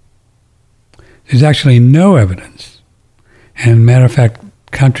 There's actually no evidence, and matter of fact,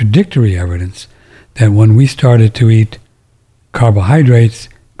 contradictory evidence, that when we started to eat carbohydrates,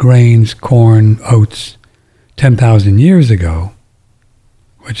 grains, corn, oats, 10,000 years ago,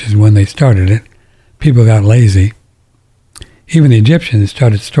 which is when they started it, people got lazy. Even the Egyptians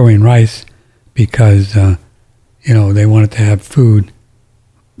started storing rice because, they wanted to have food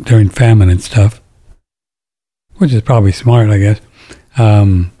during famine and stuff, which is probably smart, I guess,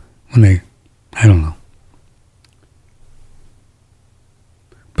 I don't know.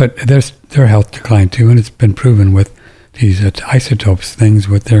 But their health declined too, and it's been proven with these isotopes things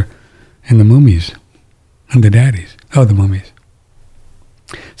with their and the mummies and the daddies. Oh, the mummies.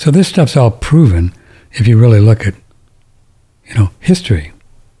 So this stuff's all proven if you really look at, history.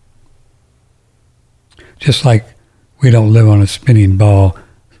 Just like we don't live on a spinning ball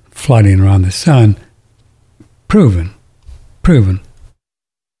floating around the sun. Proven.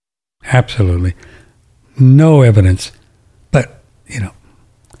 Absolutely. No evidence. But,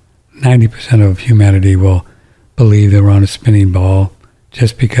 90% of humanity will believe they're on a spinning ball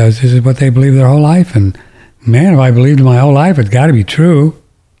just because this is what they believe their whole life. And man, if I believed my whole life, it's got to be true.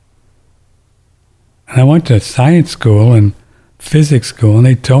 And I went to science school and physics school, and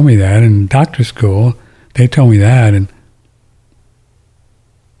they told me that, and doctor school, they told me that, and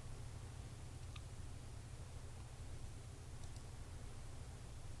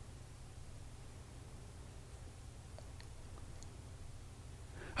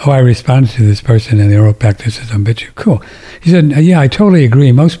I responded to this person, and they wrote back, this is ambitious. Cool. He said, yeah, I totally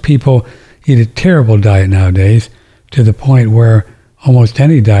agree. Most people eat a terrible diet nowadays to the point where almost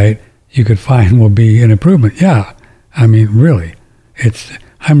any diet you could find will be an improvement. Yeah, I mean, really.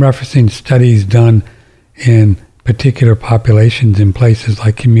 I'm referencing studies done in particular populations in places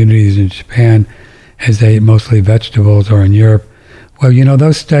like communities in Japan as they ate mostly vegetables, or in Europe. Well,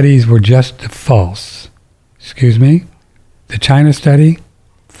 those studies were just false. Excuse me? The China study?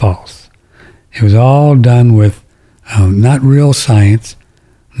 False. It was all done with not real science,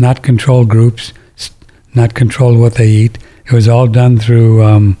 not controlled groups, not controlled what they eat. It was all done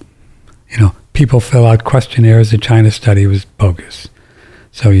through, people fill out questionnaires. The China study was bogus.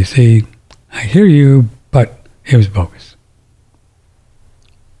 So you see, I hear you, but it was bogus.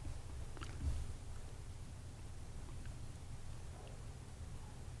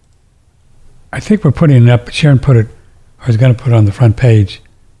 I think we're putting it up. Sharon put it, or is going to put it on the front page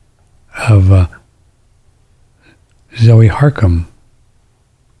of Zoe Harcum.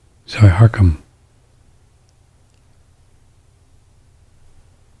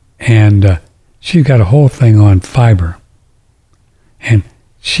 And she's got a whole thing on fiber. And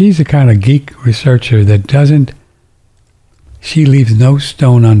she's the kind of geek researcher that she leaves no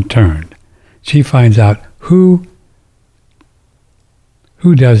stone unturned. She finds out who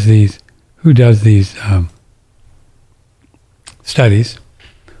does these studies,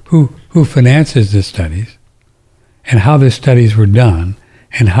 who finances the studies, and how the studies were done,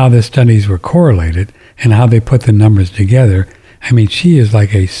 and how the studies were correlated, and how they put the numbers together. I mean, she is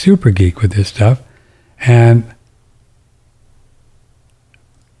like a super geek with this stuff, and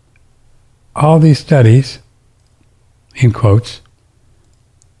all these studies, in quotes,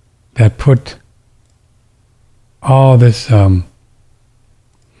 that put all this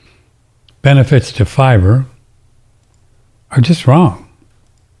benefits to fiber are just wrong.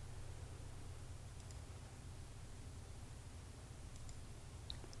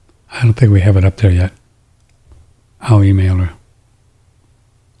 I don't think we have it up there yet. I'll email her.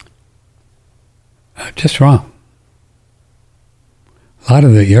 Just wrong. A lot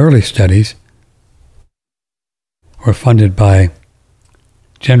of the early studies were funded by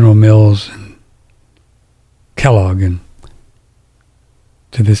General Mills and Kellogg, and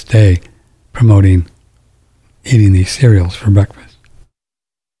to this day promoting eating these cereals for breakfast.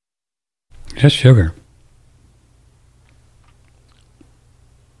 Just sugar.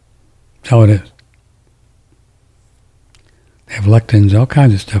 That's all it is. They have lectins, all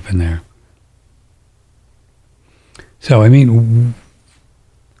kinds of stuff in there. So, I mean,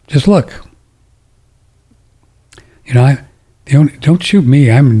 just look. Don't shoot me.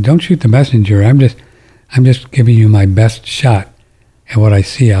 Don't shoot the messenger. I'm just giving you my best shot at what I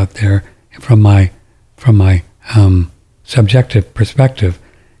see out there from my subjective perspective.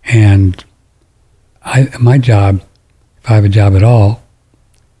 And my job, if I have a job at all,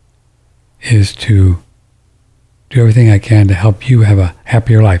 is to do everything I can to help you have a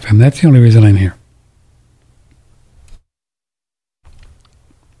happier life. And that's the only reason I'm here.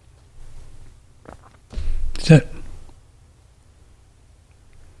 That's it.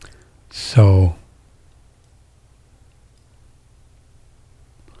 So,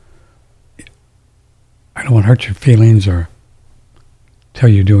 I don't want to hurt your feelings or tell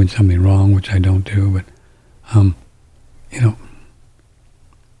you you're doing something wrong, which I don't do, but,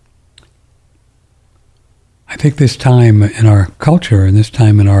 I think this time in our culture and this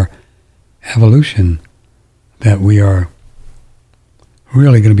time in our evolution that we are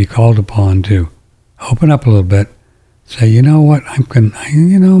really going to be called upon to open up a little bit, say, you know what,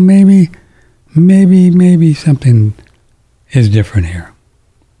 maybe something is different here.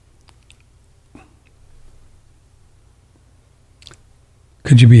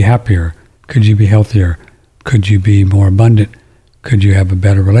 Could you be happier? Could you be healthier? Could you be more abundant? could you have a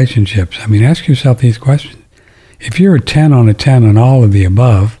better relationships? I mean, ask yourself these questions. If you're a 10 on a 10 on all of the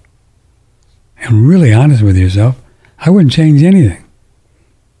above, and really honest with yourself, I wouldn't change anything.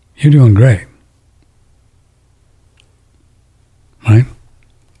 You're doing great. Right?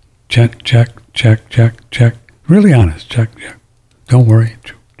 Check, check, check, check, check. Really honest. Check, check. Don't worry.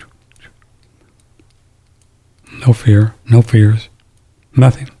 No fear. No fears.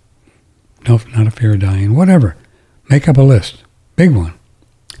 Nothing. No, not a fear of dying. Whatever. Make up a list. Big one.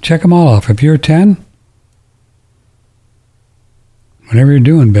 Check them all off. If you're a 10, whatever you're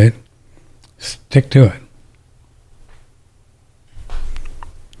doing, babe, stick to it.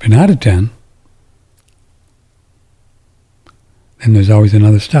 If you're not a 10, then there's always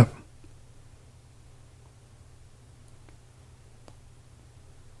another step.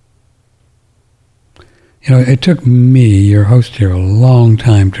 You know, it took me, your host here, a long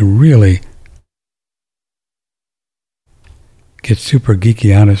time to really get super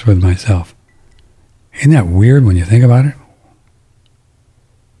geeky honest with myself. Isn't that weird when you think about it?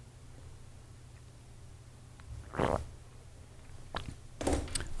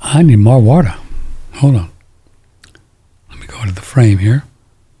 I need more water. Hold on. Let me go to the frame here.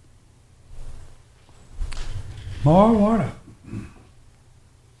 More water.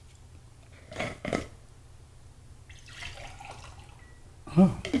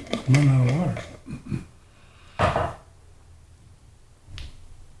 Oh, I'm running out of water.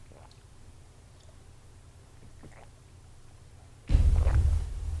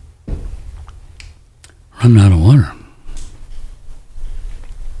 Running out of water.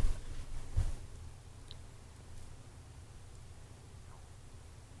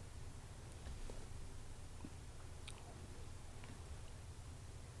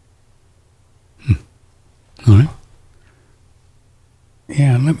 All right.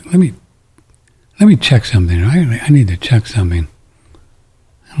 Yeah, let me check something. I need to check something.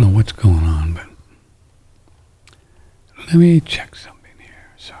 I don't know what's going on, but let me check something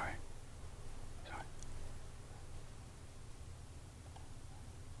here. Sorry.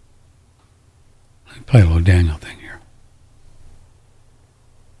 Let me play a little Daniel thing here.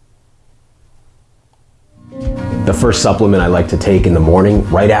 The first supplement I like to take in the morning,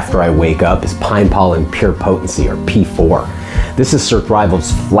 right after I wake up, is Pine Pollen Pure Potency, or P4. This is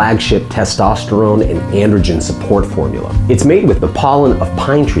Surthrival's flagship testosterone and androgen support formula. It's made with the pollen of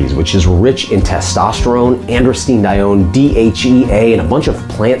pine trees, which is rich in testosterone, androstenedione, DHEA, and a bunch of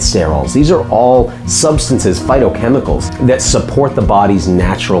plant sterols. These are all substances, phytochemicals, that support the body's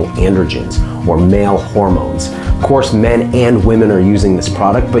natural androgens, or male hormones. Of course, men and women are using this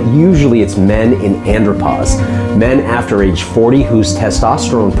product, but usually it's men in andropause, men after age 40 whose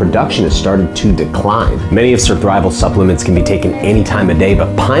testosterone production has started to decline. Many of Surthrival supplements can be taken any time of day,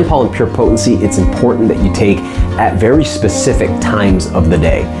 but Pine Pollen Pure Potency, it's important that you take at very specific times of the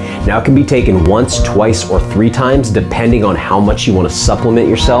day. Now, it can be taken once, twice, or 3 times, depending on how much you want to supplement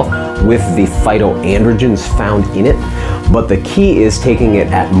yourself with the phytoandrogens found in it. But the key is taking it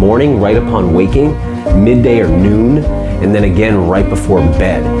at morning, right upon waking, midday or noon, and then again right before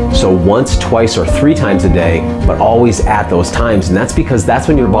bed. So once, twice, or 3 times a day, but always at those times. And that's because that's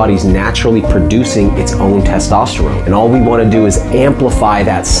when your body's naturally producing its own testosterone. And all we want to do is amplify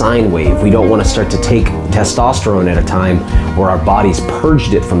that sine wave. We don't want to start to take testosterone at a time where our body's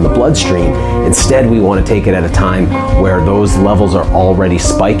purged it from the bloodstream. Instead, we want to take it at a time where those levels are already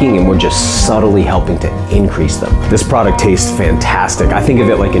spiking and we're just subtly helping to increase them. This product tastes fantastic. I think of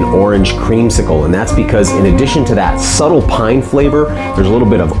it like an orange creamsicle, and that's because in addition to that subtle pine flavor, there's a little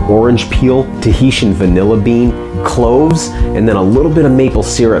bit of orange peel, Tahitian vanilla bean, cloves, and then a little bit of maple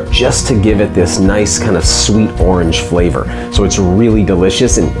syrup just to give it this nice kind of sweet orange flavor. So it's really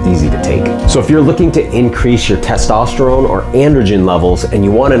delicious and easy to take. So if you're looking to increase your testosterone or androgen levels and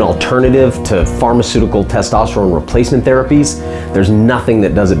you want an alternative to pharmaceutical testosterone replacement therapies, there's nothing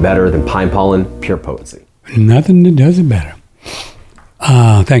that does it better than Pine Pollen Pure Potency. Nothing that does it better.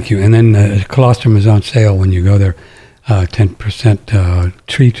 Thank you. And then colostrum is on sale when you go there. 10%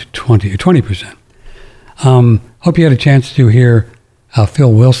 treat, 20%. Hope you had a chance to hear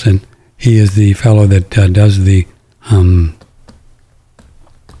Phil Wilson. He is the fellow that does the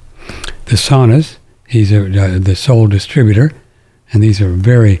saunas. He's the sole distributor, and these are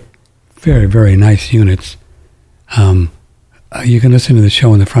very, very, very nice units. You can listen to the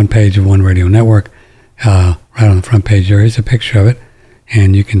show on the front page of One Radio Network. Right on the front page there is a picture of it,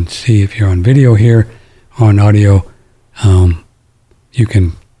 and you can see if you're on video here or on audio. You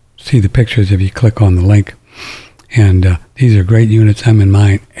can see the pictures if you click on the link. And these are great units. I'm in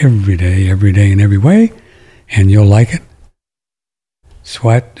mine every day in every way, and you'll like it.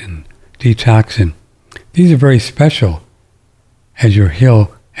 Sweat and detox, and these are very special as your hear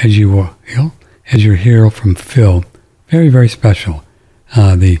from Phil. Very, very special.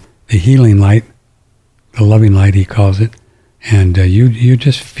 The healing light, the loving light, he calls it, and you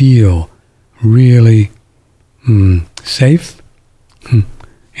just feel really safe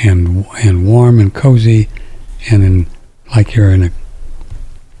and warm and cozy, and like you're in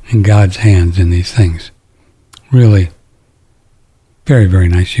God's hands in these things. Really, very, very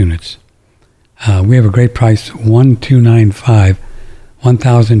nice units. We have a great price, $1,295,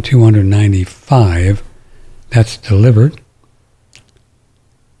 $1,295. That's delivered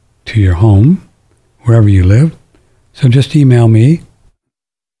to your home, wherever you live. So just email me,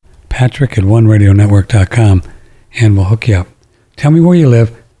 patrick@oneradionetwork.com, and we'll hook you up. Tell me where you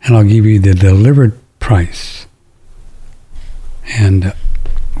live, and I'll give you the delivered price. And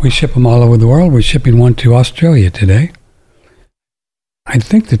we ship them all over the world. We're shipping one to Australia today. I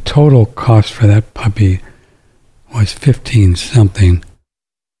think the total cost for that puppy was 15 something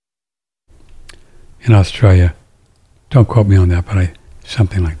in Australia. Don't quote me on that, but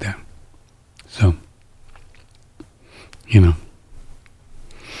something like that. So, yeah,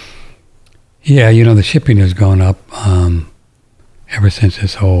 the shipping has gone up ever since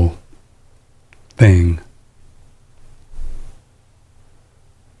this whole thing.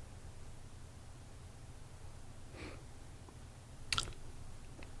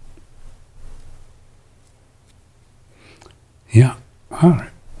 Yeah. All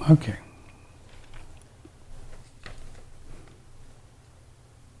right. Okay.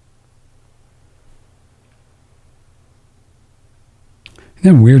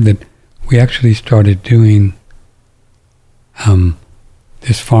 Isn't that weird that we actually started doing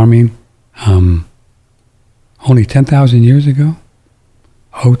this farming only 10,000 years ago?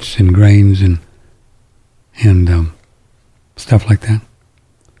 Oats and grains and stuff like that.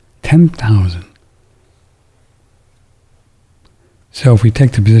 10,000. So if we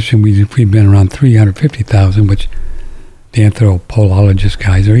take the position we've been around 350,000, which the anthropologist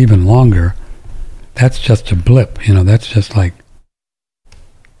guys are even longer, that's just a blip. That's just like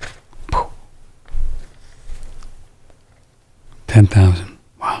 10,000.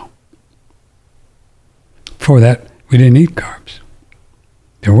 Wow. Before that, we didn't eat carbs.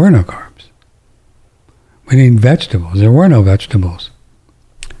 There were no carbs. We didn't eat vegetables. There were no vegetables.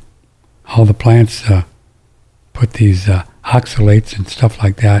 All the plants put these oxalates and stuff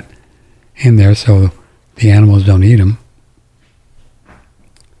like that in there so the animals don't eat them.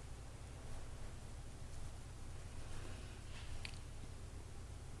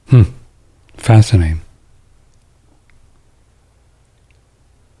 Fascinating.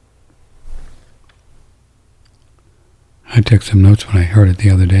 I took some notes when I heard it the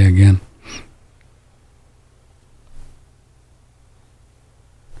other day again.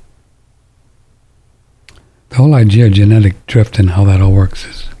 The whole idea of genetic drift and how that all works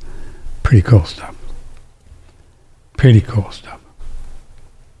is pretty cool stuff. Pretty cool stuff.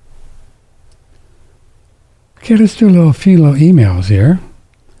 Okay, let's do a few little emails here.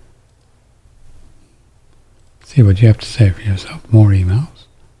 See what you have to say for yourself. More emails.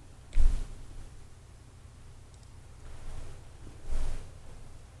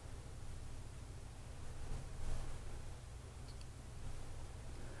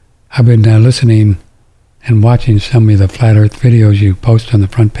 I've been listening and watching some of the Flat Earth videos you post on the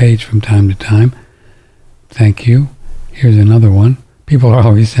front page from time to time. Thank you. Here's another one. People are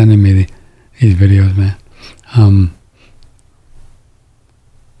always sending me these videos, man.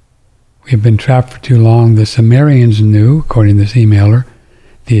 We have been trapped for too long. The Sumerians knew, according to this emailer.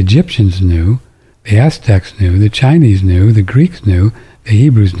 The Egyptians knew. The Aztecs knew. The Chinese knew. The Greeks knew. The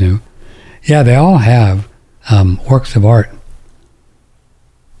Hebrews knew. Yeah, they all have works of art,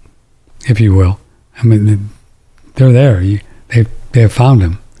 if you will. I mean, they're there. They have found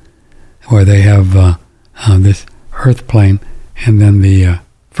them, where they have this earth plane and then the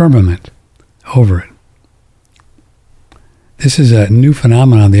firmament over it. This is a new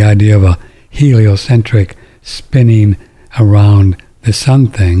phenomenon, the idea of a heliocentric spinning around the sun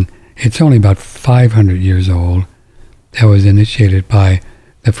thing. It's only about 500 years old. That was initiated by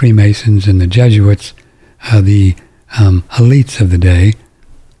the Freemasons and the Jesuits, the elites of the day.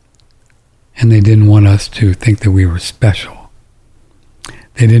 And they didn't want us to think that we were special.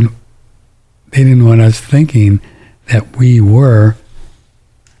 They didn't want us thinking that we were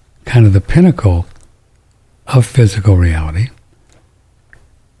kind of the pinnacle of physical reality.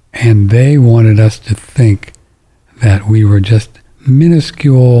 And they wanted us to think that we were just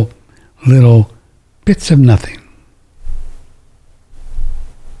minuscule little bits of nothing.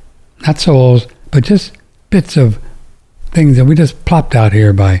 Not souls, but just bits of things that we just plopped out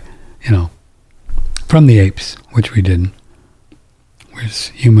here by, from the apes, which we didn't.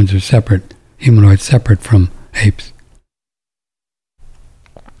 Humans are separate, humanoids separate from apes.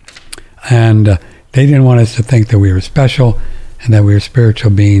 And they didn't want us to think that we were special and that we were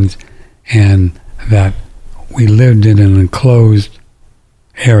spiritual beings and that we lived in an enclosed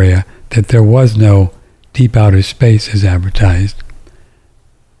area, that there was no deep outer space as advertised,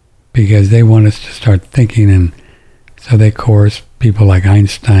 because they want us to start thinking. And so they coerce people like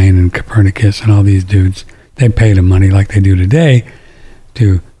Einstein and Copernicus and all these dudes. They pay them money like they do today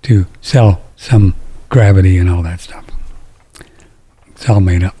to sell some gravity and all that stuff. It's all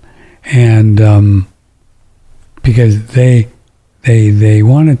made up. And because they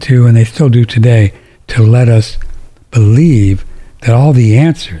wanted to, and they still do today, to let us believe that all the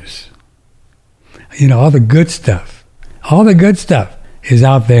answers, all the good stuff is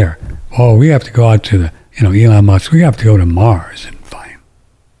out there. Oh, we have to go out to the, Elon Musk, we have to go to Mars and find.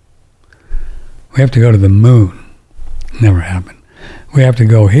 We have to go to the moon. Never happened. We have to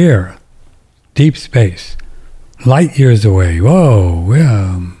go here, deep space, light years away.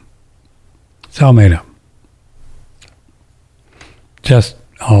 Whoa, it's all made up. Just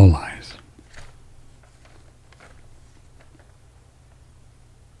all lies.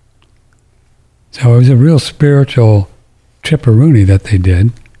 So it was a real spiritual tripperoonie that they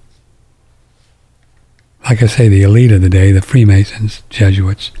did. Like I say, the elite of the day, the Freemasons,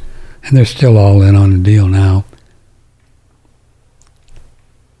 Jesuits, and they're still all in on the deal now.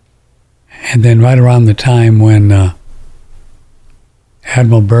 And then right around the time when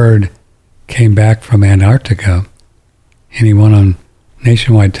Admiral Byrd came back from Antarctica, and he went on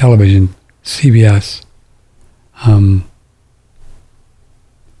nationwide television, CBS, and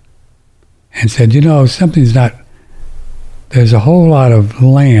said, something's not, there's a whole lot of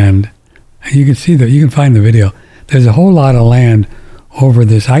land, you can see that, you can find the video, there's a whole lot of land over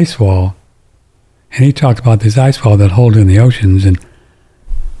this ice wall, and he talked about this ice wall that holds in the oceans, and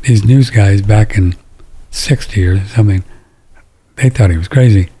these news guys back in 60 or something, they thought he was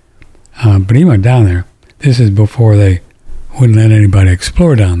crazy, but he went down there. This is before they wouldn't let anybody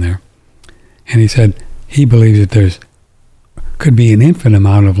explore down there, and he said he believes that there's could be an infinite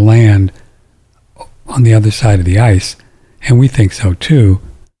amount of land on the other side of the ice, and we think so too,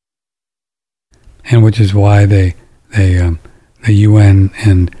 and which is why the UN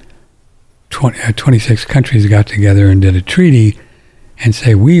and 26 countries got together and did a treaty and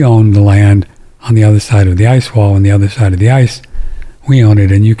say, we own the land on the other side of the ice wall, on the other side of the ice, we own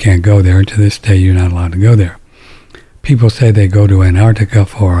it and you can't go there, and to this day you're not allowed to go there. People say they go to Antarctica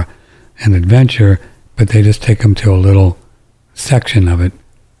for an adventure, but they just take them to a little section of it,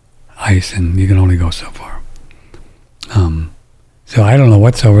 ice, and you can only go so far. So I don't know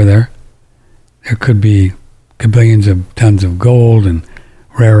what's over there. There could be billions of tons of gold and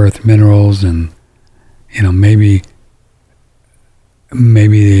rare earth minerals, and maybe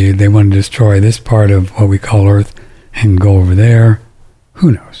they want to destroy this part of what we call Earth and go over there.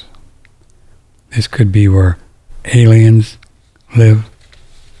 Who knows? This could be where aliens live,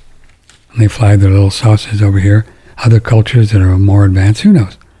 and they fly their little saucers over here. Other cultures that are more advanced, who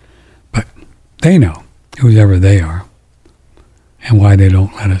knows? But they know, whoever they are, and why they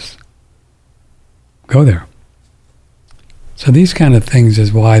don't let us go there. So these kind of things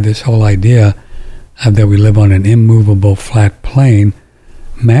is why this whole idea of that we live on an immovable flat plane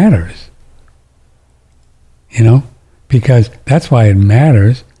matters. Because that's why it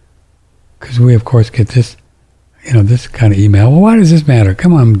matters, because we of course get this, this kind of email. Well, why does this matter?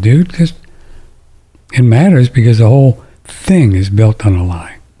 Come on, dude. It matters because the whole thing is built on a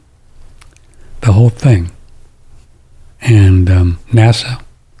lie. The whole thing. And NASA,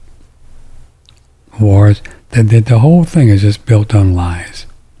 wars, the whole thing is just built on lies.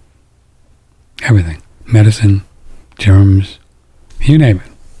 Everything. Medicine, germs, you name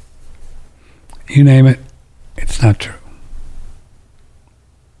it. You name it, it's not true.